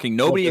was shocking.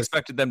 Nobody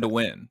expected them to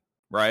win,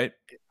 right?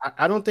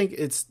 I don't think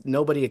it's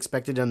nobody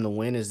expected them to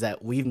win. Is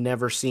that we've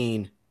never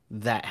seen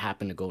that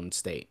happen to Golden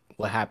State.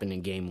 What happened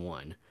in game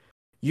 1?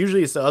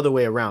 Usually it's the other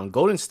way around.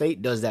 Golden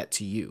State does that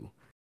to you.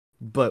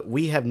 But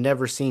we have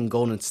never seen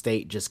Golden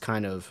State just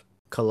kind of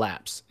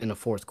collapse in the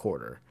fourth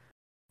quarter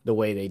the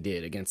way they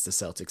did against the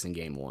Celtics in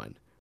game 1.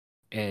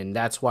 And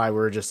that's why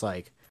we're just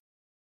like,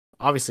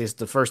 obviously it's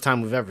the first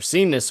time we've ever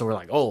seen this. So we're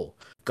like, oh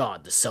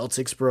God, the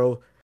Celtics,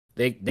 bro,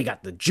 they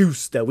got the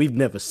juice that we've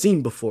never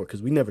seen before.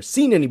 Cause we never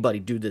seen anybody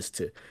do this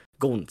to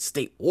Golden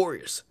State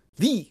Warriors,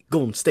 the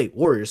Golden State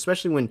Warriors,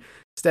 especially when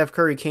Steph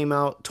Curry came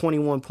out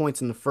 21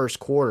 points in the first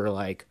quarter.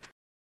 Like,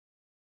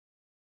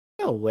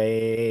 no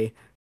way.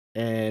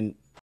 And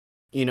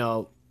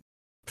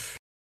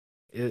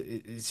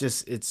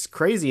it's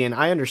crazy, and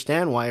I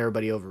understand why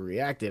everybody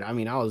overreacted. I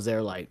mean, I was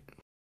there, like,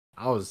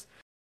 I was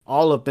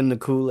all up in the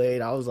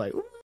Kool-Aid. I was like,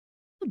 ooh,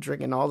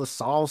 drinking all the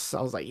sauce.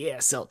 I was like, yeah,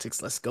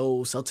 Celtics, let's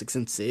go, Celtics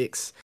in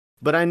 6.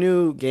 But I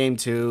knew game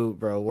 2,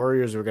 bro,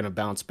 Warriors were gonna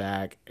bounce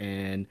back,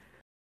 and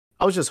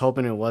I was just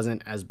hoping it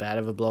wasn't as bad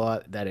of a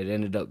blowout that it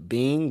ended up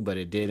being, but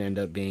it did end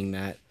up being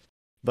that.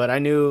 But I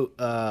knew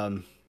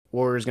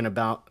Warriors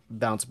gonna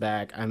bounce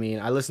back. I mean,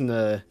 I listened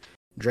to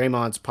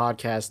Draymond's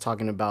podcast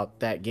talking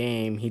about that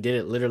game. He did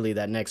it literally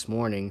that next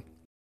morning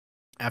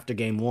after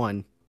game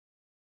 1.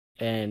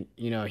 And,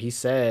 he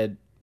said,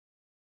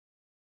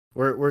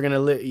 we're going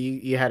to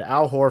you had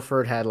Al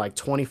Horford had like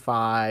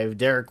 25,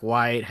 Derek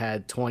White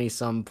had 20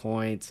 some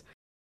points.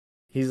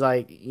 He's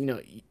like,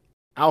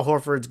 Al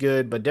Horford's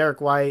good, but Derek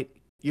White,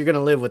 you're going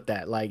to live with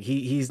that. Like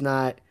he's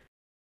not,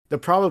 the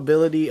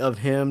probability of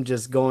him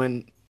just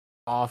going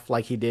off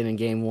like he did in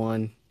game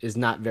 1 is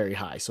not very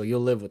high. So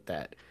you'll live with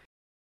that.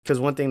 Because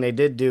one thing they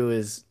did do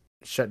is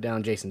shut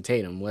down Jason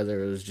Tatum,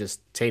 whether it was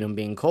just Tatum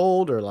being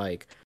cold or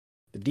like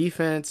the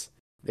defense,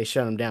 they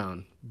shut him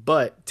down.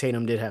 But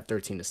Tatum did have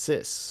 13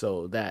 assists,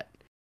 so that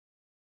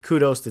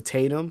kudos to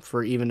Tatum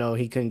for, even though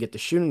he couldn't get the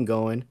shooting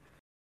going,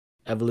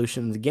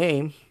 evolution of the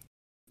game,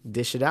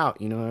 dish it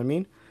out, you know what I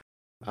mean?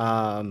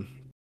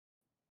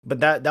 But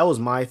that was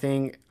my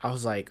thing. I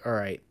was like, all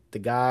right, the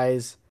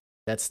guys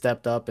that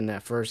stepped up in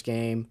that first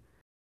game,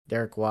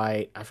 Derek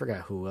White, I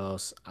forgot who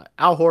else.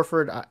 Al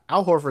Horford.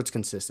 Al Horford's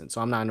consistent, so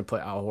I'm not going to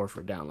put Al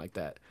Horford down like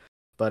that.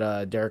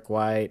 But Derek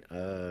White,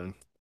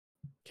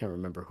 can't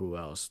remember who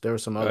else. There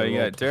was some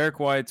other. Derek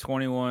White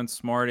 21,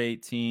 Smart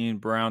 18,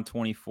 Brown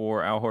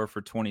 24, Al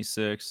Horford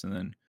 26, and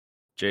then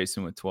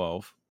Jason with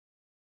 12.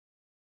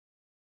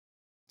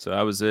 So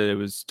that was it. It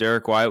was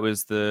Derek White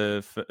was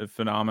the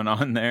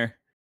phenomenon there.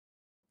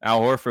 Al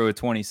Horford with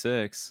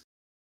 26.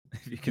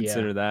 If you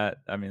consider that,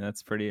 I mean,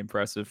 that's pretty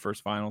impressive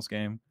first finals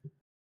game.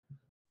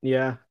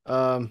 Yeah.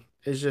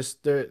 It's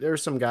just there were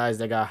some guys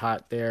that got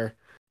hot there.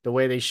 The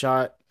way they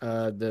shot,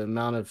 the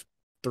amount of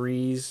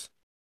threes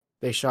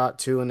they shot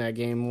too in that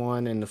game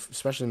one, and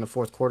especially in the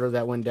fourth quarter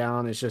that went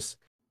down. It's just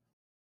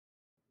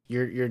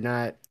you're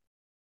not.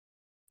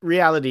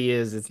 Reality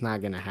is it's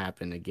not gonna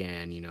happen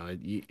again. You know,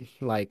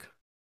 like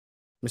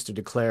Mr.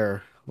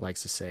 DeClaire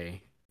likes to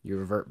say, you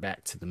revert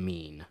back to the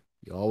mean.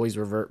 You always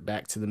revert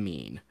back to the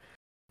mean.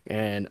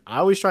 And I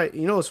always try,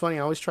 you know what's funny? I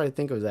always try to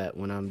think of that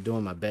when I'm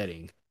doing my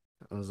betting.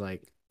 I was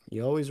like,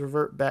 you always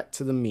revert back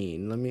to the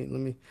mean. Let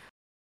me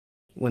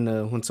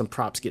when some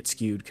props get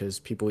skewed because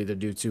people either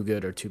do too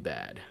good or too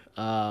bad.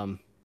 But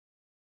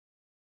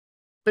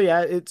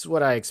yeah, it's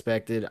what I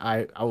expected.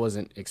 I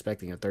wasn't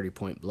expecting a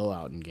 30-point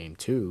blowout in game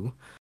 2.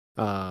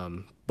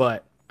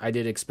 But I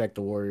did expect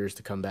the Warriors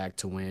to come back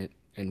to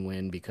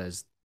win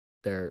because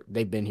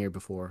they've been here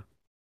before.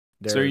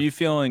 So are you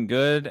feeling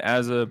good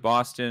as a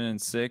Boston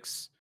and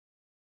 6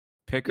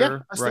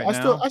 picker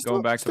now,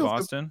 going back to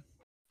Boston?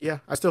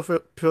 I still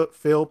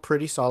feel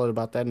pretty solid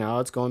about that. Now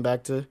it's going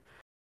back to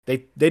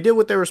they did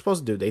what they were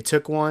supposed to do. They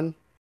took one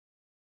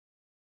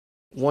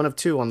of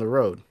 2 on the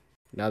road.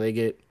 Now they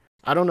get.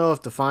 I don't know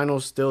if the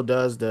finals still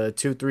does the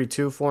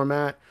 2-3-2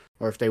 format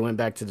or if they went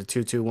back to the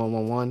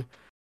 2-2-1-1-1.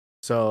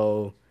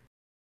 So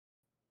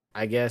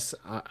I guess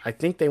I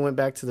think they went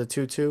back to the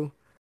 2-2.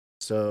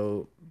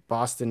 So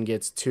Boston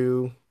gets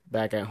 2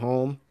 back at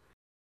home,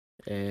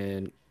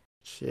 and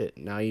shit.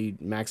 Now you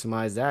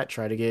maximize that.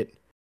 Try to get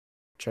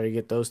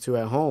those 2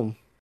 at home,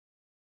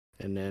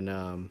 and then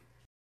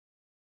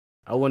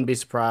I wouldn't be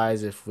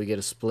surprised if we get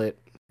a split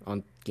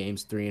on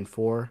games 3 and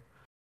 4,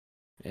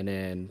 and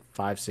then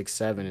 5, 6,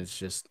 7. It's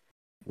just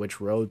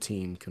which road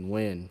team can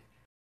win.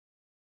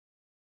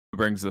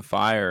 Brings the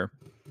fire.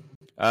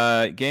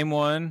 Game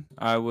 1,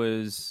 I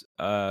was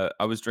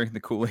drinking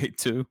the Kool-Aid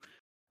too.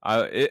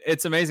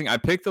 It's amazing. I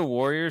picked the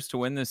Warriors to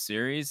win this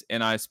series,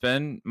 and I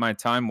spend my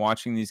time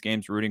watching these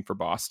games rooting for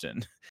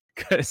Boston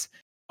because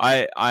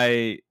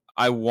I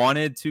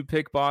wanted to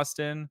pick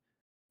Boston,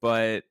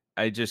 but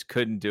I just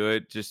couldn't do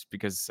it just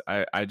because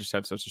I just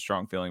have such a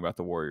strong feeling about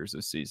the Warriors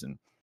this season.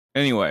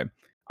 Anyway,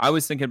 I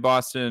was thinking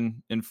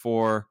Boston in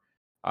 4.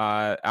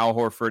 Al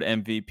Horford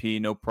MVP,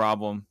 no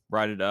problem.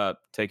 Write it up,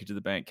 take it to the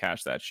bank,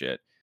 cash that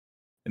shit.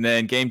 And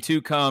then game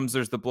 2 comes.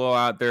 There's the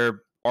blowout. They're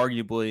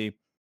the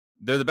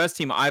best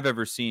team I've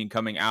ever seen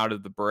coming out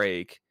of the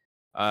break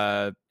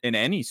in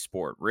any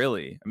sport,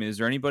 really. I mean, is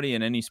there anybody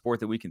in any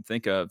sport that we can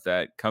think of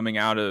that coming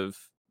out of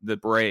the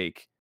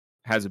break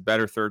has a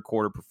better third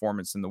quarter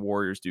performance than the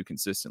Warriors do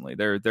consistently?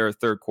 They're a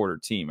third quarter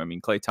team. I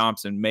mean, Klay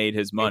Thompson made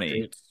his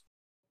money.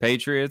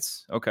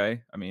 Patriots?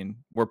 Okay. I mean,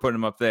 we're putting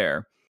them up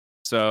there.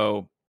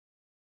 So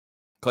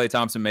Klay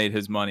Thompson made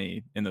his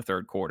money in the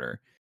third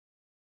quarter.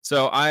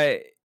 So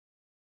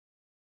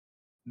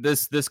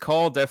this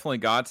call definitely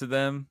got to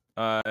them,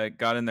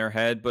 got in their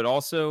head, but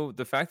also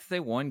the fact that they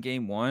won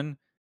game 1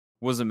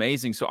 was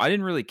amazing. So I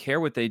didn't really care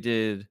what they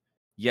did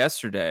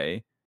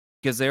yesterday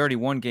because they already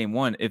won game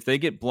 1. If they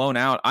get blown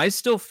out, I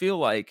still feel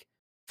like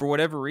for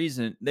whatever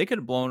reason, they could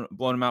have blown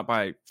them out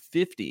by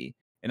 50,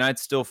 and I'd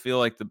still feel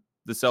like the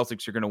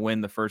Celtics are going to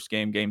win the first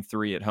game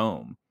 3 at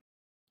home.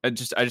 I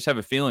just have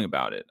a feeling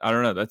about it. I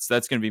don't know. That's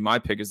going to be my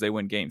pick, as they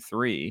win game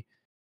 3.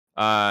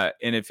 And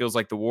it feels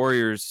like the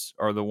Warriors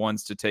are the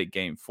ones to take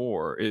game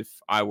 4 if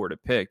I were to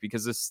pick,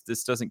 because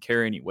this doesn't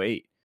carry any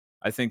weight.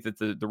 I think that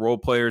the role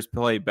players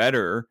play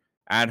better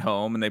at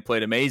home, and they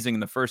played amazing in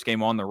the first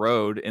game on the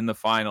road in the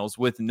finals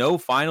with no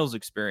finals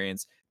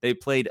experience. They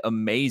played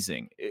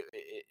amazing.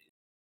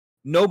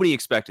 Nobody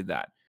expected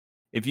that.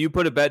 If you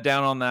put a bet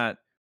down on that,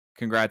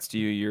 congrats to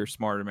you. You're a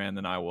smarter man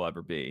than I will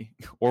ever be,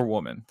 or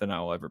woman than I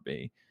will ever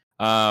be.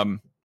 Going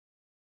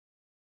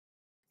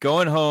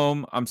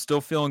home, I'm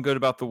still feeling good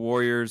about the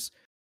Warriors.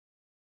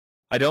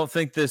 I don't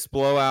think this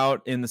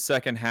blowout in the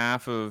second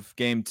half of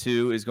game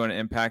 2 is going to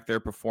impact their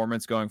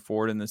performance going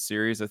forward in the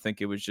series. I think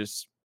it was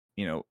just,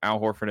 Al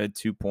Horford had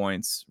 2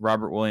 points.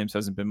 Robert Williams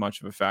hasn't been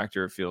much of a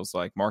factor, it feels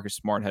like. Marcus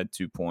Smart had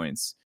 2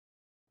 points.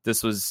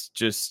 This was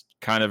just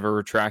kind of a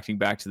retracting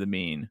back to the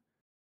mean,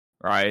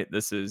 right?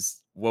 This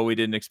is what we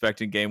didn't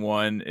expect in game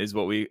one is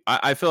what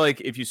I feel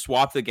like if you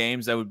swap the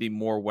games, that would be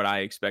more what I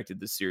expected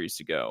the series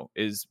to go.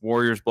 Is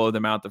Warriors blow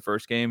them out the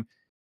first game,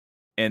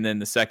 and then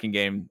the second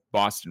game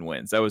Boston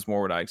wins. That was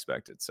more what I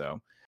expected.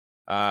 So,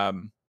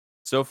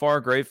 so far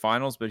great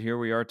finals, but here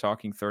we are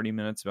talking 30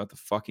 minutes about the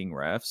fucking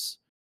refs.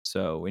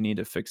 So we need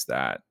to fix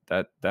that.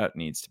 That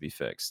needs to be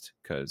fixed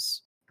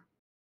because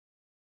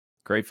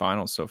great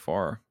finals so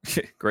far.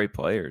 Great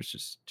players.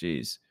 Just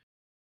geez.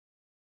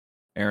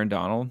 Aaron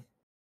Donald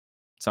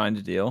signed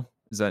a deal.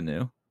 Is that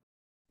new?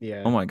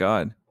 Yeah. Oh my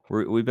God.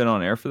 We've been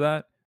on air for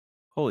that?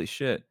 Holy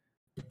shit.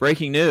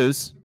 Breaking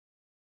news.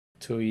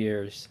 2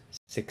 years,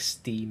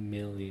 $60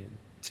 million.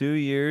 2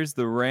 years.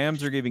 The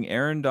Rams are giving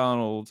Aaron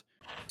Donald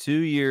 2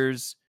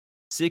 years,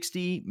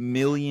 $60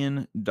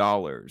 million.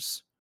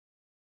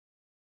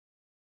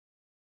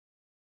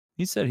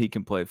 He said he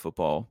can play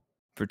football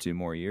for 2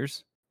 more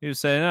years. He was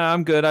saying,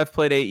 I'm good. I've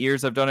played 8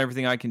 years. I've done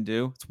everything I can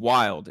do. It's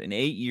wild. In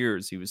 8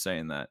 years, he was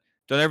saying that.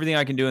 Done everything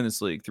I can do in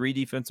this league. 3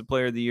 defensive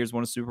player of the years,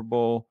 won a Super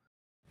Bowl.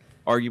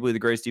 Arguably the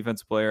greatest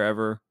defensive player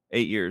ever.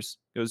 8 years.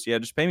 He goes, yeah,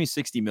 just pay me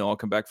 60 mil. I'll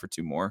come back for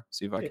 2 more.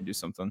 See if I can do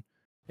something.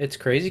 It's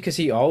crazy because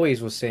he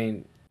always was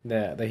saying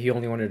that he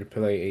only wanted to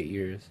play 8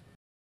 years.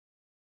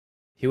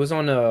 He was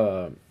on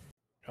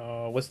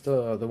what's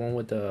the one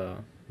with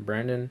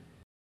Brandon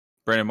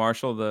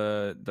Marshall,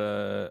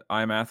 the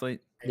I Am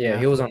Athlete. Yeah,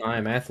 he was on I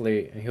Am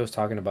Athlete, and he was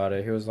talking about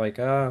it. He was like,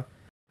 I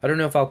don't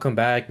know if I'll come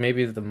back.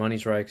 Maybe the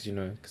money's right,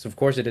 because of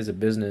course it is a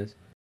business.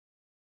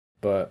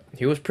 But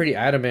he was pretty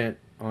adamant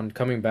on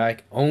coming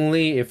back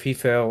only if he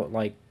felt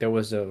like there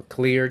was a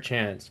clear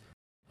chance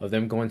of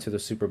them going to the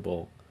Super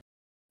Bowl.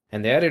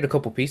 And they added a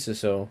couple pieces,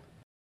 so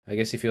I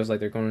guess he feels like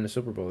they're going to the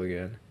Super Bowl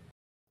again.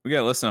 We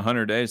got less than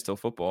 100 days till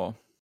football.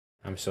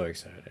 I'm so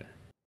excited.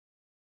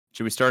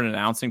 Should we start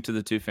announcing to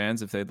the 2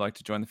 fans if they'd like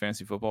to join the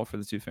fantasy football? For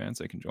the 2 fans,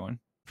 they can join.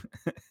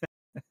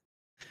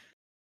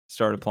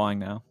 Start applying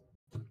now.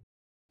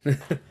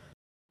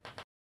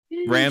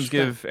 Rams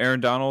give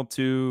Aaron Donald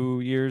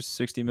 2 years,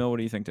 60 mil. What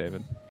do you think,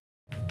 David?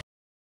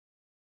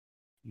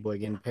 Boy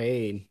getting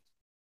paid.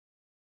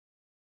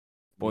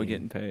 Boy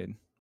getting paid.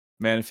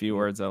 Man, a few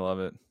words. I love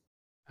it.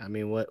 I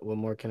mean, what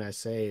more can I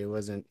say? It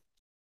wasn't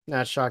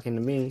not shocking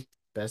to me.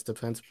 Best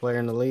defensive player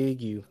in the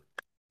league. You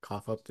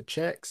cough up the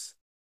checks.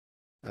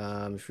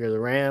 If you're the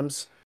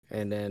Rams,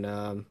 and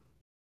then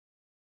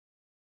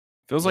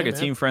feels like a man.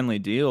 team-friendly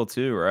deal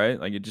too, right?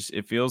 Like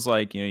it feels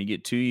like, you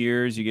get 2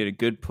 years, you get a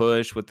good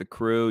push with the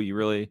crew. You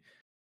really,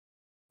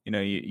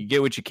 you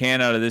get what you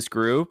can out of this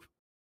group,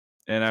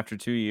 and after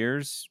 2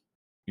 years,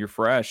 you're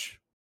fresh.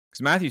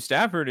 Because Matthew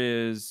Stafford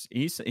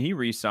he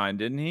re-signed,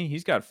 didn't he?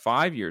 He's got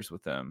 5 years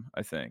with them,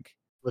 I think.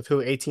 With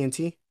who?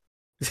 AT&T?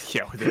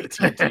 Yeah, with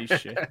AT&T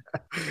shit.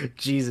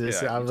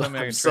 Jesus, Yeah, I'm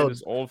trade so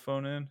this old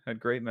phone in. Had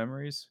great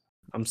memories.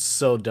 I'm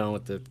so done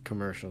with the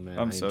commercial, man.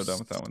 I'm so done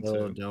with that one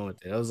So too. done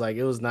with it.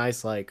 It was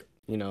nice, 4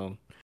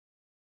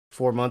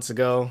 months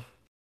ago,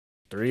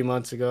 3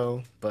 months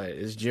ago, but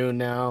it's June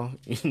now.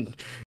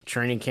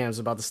 Training camp's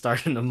about to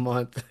start in a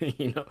month.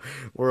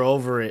 We're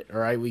over it. All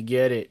right, we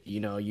get it.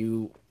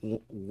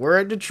 We're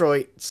at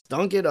Detroit,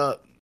 stunk it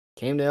up,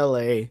 came to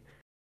LA,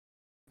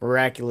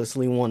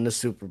 miraculously won the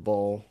Super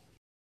Bowl.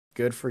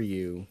 Good for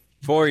you.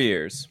 4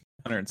 years,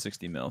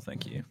 160 mil.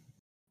 Thank you,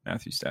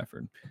 Matthew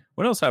Stafford.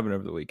 What else happened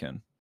over the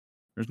weekend?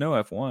 There's no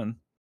F1,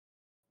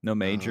 no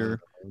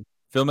major.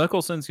 Phil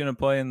Mickelson's going to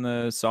play in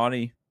the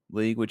Saudi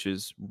league, which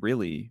is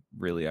really,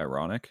 really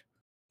ironic.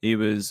 I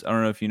don't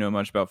know if you know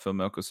much about Phil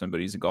Mickelson,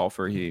 but he's a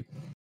golfer. He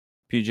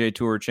PGA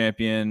Tour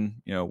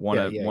champion, won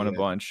a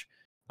bunch.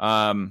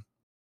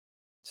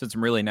 Said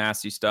some really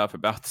nasty stuff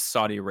about the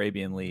Saudi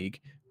Arabian league.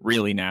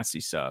 Really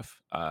nasty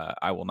stuff.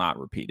 I will not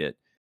repeat it.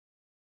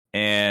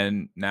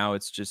 And now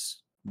it's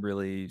just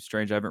really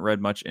strange. I haven't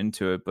read much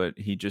into it, but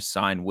he just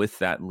signed with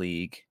that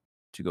league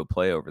to go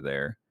play over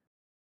there.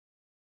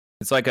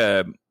 It's like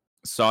a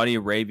Saudi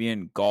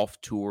Arabian golf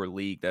tour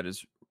league that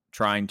is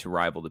trying to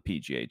rival the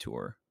PGA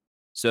Tour.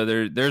 So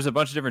there's a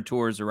bunch of different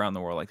tours around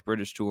the world, like the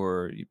British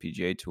Tour, the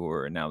PGA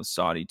Tour, and now the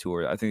Saudi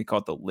Tour. I think they call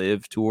it the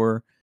Live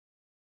Tour.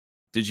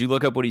 Did you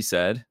look up what he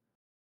said?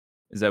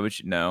 Is that what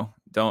you know?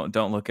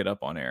 Don't look it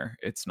up on air.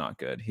 It's not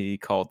good. He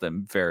called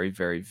them very,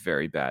 very,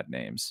 very bad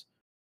names.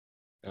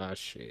 Oh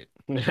shit.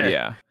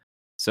 Yeah.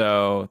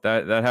 So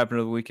that happened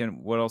over the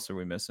weekend. What else are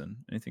we missing?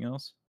 Anything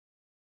else?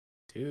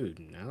 Dude,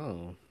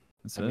 no.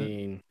 That's I it.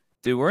 mean,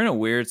 dude, we're in a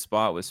weird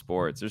spot with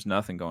sports. There's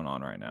nothing going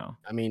on right now.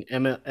 I mean,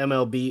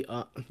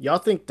 MLB. Y'all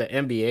think the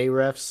NBA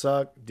refs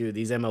suck? Dude,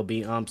 these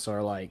MLB umps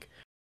are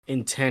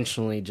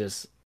intentionally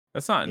just.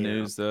 That's not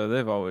news though.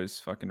 They've always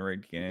fucking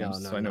rigged games.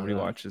 That's why nobody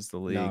watches the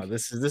league. No,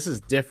 this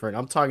is different.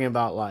 I'm talking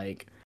about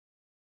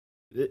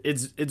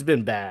it's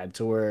been bad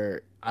to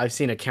where I've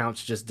seen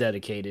accounts just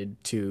dedicated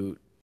to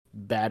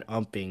bad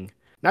umping.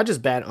 Not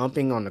just bad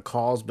umping on the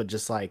calls, but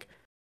just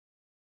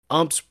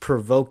umps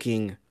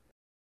provoking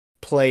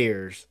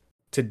players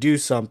to do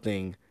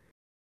something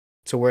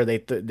to where they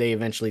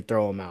eventually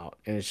throw them out.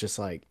 And it's just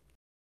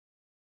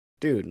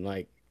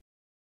dude,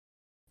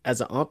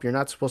 as an ump, you're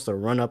not supposed to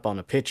run up on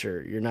a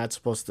pitcher. You're not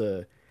supposed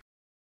to,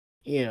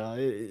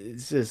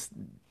 it's just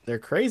they're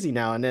crazy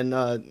now. And then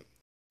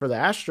for the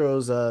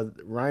Astros,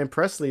 Ryan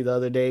Presley the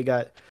other day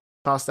got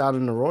tossed out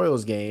in the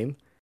Royals game.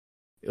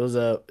 It was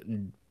a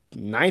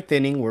ninth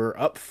inning. We're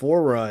up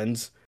 4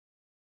 runs,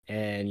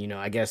 and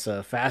I guess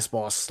a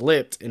fastball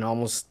slipped and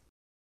almost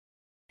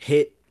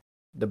hit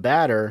the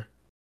batter.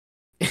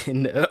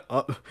 And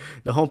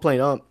the home plate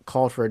ump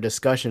called for a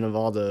discussion of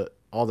all the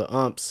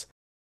umps,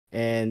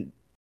 and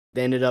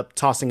they ended up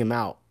tossing him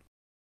out.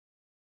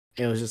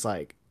 And it was just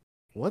like,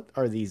 what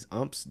are these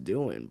umps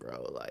doing,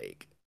 bro?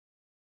 Like,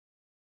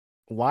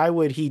 why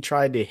would he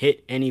try to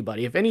hit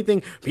anybody? If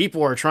anything,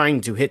 people are trying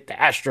to hit the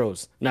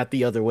Astros, not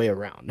the other way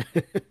around.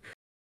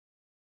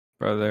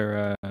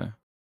 Bro,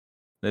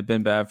 they've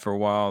been bad for a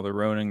while. They're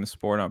ruining the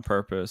sport on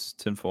purpose.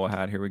 Tinfoil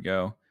hat, here we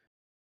go.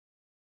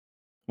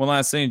 One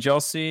last thing. Did y'all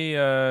see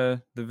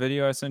the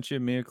video I sent you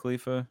of Mia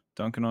Khalifa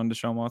dunking on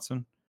Deshaun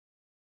Watson?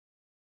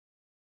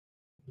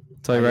 I'll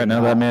tell you right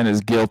now, that man is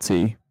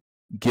guilty.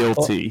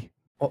 Guilty.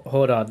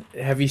 Hold on.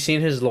 Have you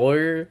seen his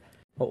lawyer?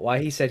 Why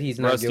he said he's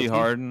not guilty?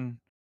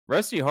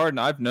 Rusty Harden,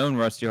 I've known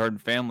Rusty Harden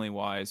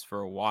family-wise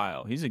for a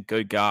while. He's a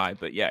good guy,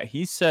 but yeah,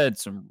 he said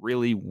some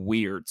really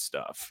weird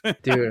stuff.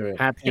 Dude,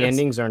 happy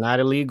endings are not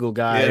illegal,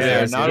 guys. Yeah,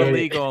 they're not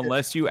illegal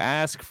unless you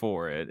ask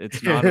for it.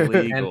 It's not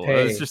illegal.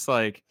 It's just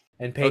like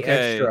and pay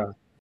extra.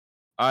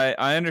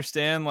 I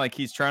understand, like,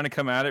 he's trying to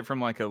come at it from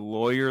like a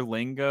lawyer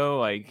lingo,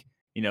 like,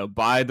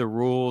 by the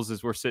rules,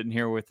 as we're sitting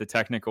here with the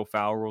technical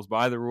foul rules,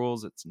 by the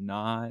rules, it's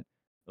not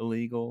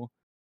illegal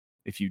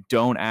if you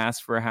don't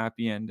ask for a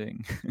happy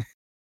ending.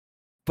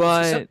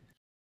 But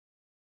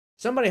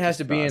somebody has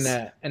to be in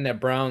that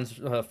Browns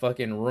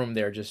fucking room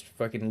there, just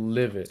fucking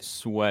livid,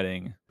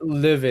 sweating,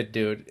 livid,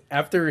 dude.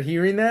 After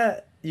hearing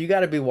that, you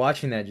got to be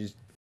watching that, just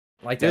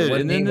like that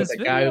one thing with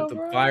the guy with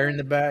the fire in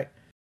the back.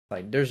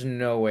 Like, there's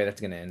no way that's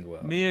gonna end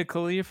well. Mia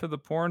Khalifa, the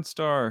porn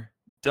star,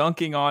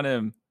 dunking on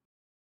him.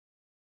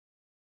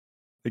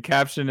 The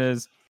caption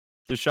is,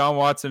 Deshaun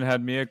Watson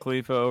had Mia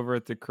Khalifa over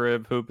at the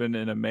crib hooping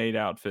in a maid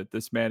outfit.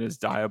 This man is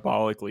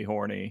diabolically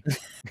horny.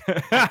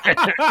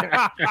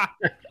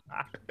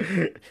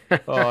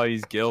 Oh,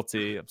 he's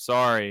guilty. I'm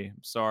sorry,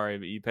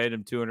 but you paid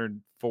him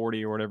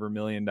 $240 or whatever $1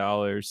 million,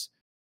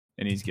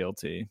 and he's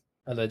guilty.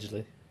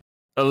 Allegedly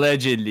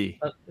guilty.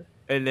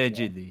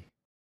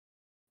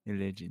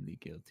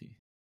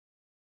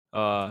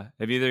 Have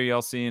either of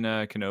y'all seen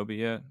Kenobi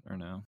yet or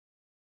no?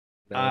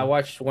 I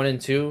watched 1 and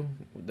 2.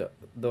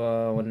 The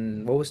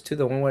one, what was 2?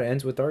 The one where it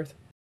ends with Darth?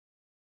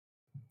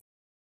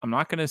 I'm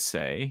not gonna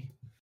say.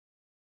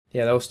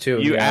 Yeah, that was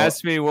 2. You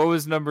asked me what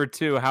was number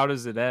 2. How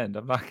does it end?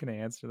 I'm not gonna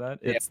answer that.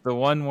 Yeah. It's the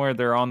one where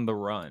they're on the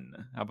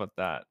run. How about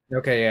that?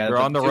 Okay, yeah. They're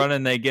on the run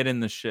and they get in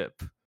the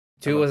ship.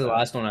 2 was the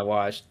last one I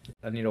watched.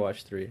 I need to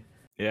watch 3.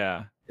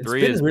 Yeah,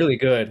 3 is really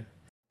good.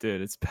 Dude,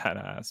 it's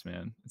badass,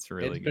 man. It's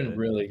really good. It's been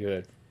really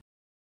good.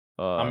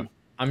 I'm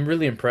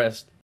really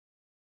impressed.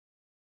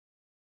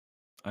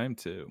 I am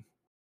too.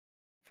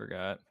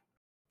 Forgot.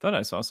 Thought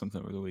I saw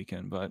something over the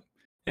weekend, but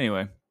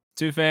anyway,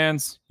 2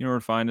 fans, you know where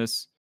to find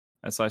us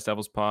at Sliced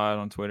Apples Pod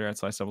on Twitter, at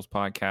Sliced Apples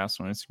Podcast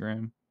on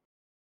Instagram.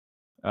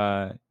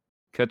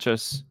 Catch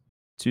us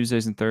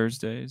Tuesdays and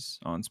Thursdays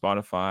on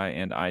Spotify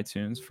and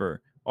iTunes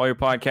for all your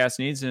podcast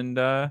needs, and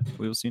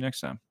we will see you next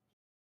time.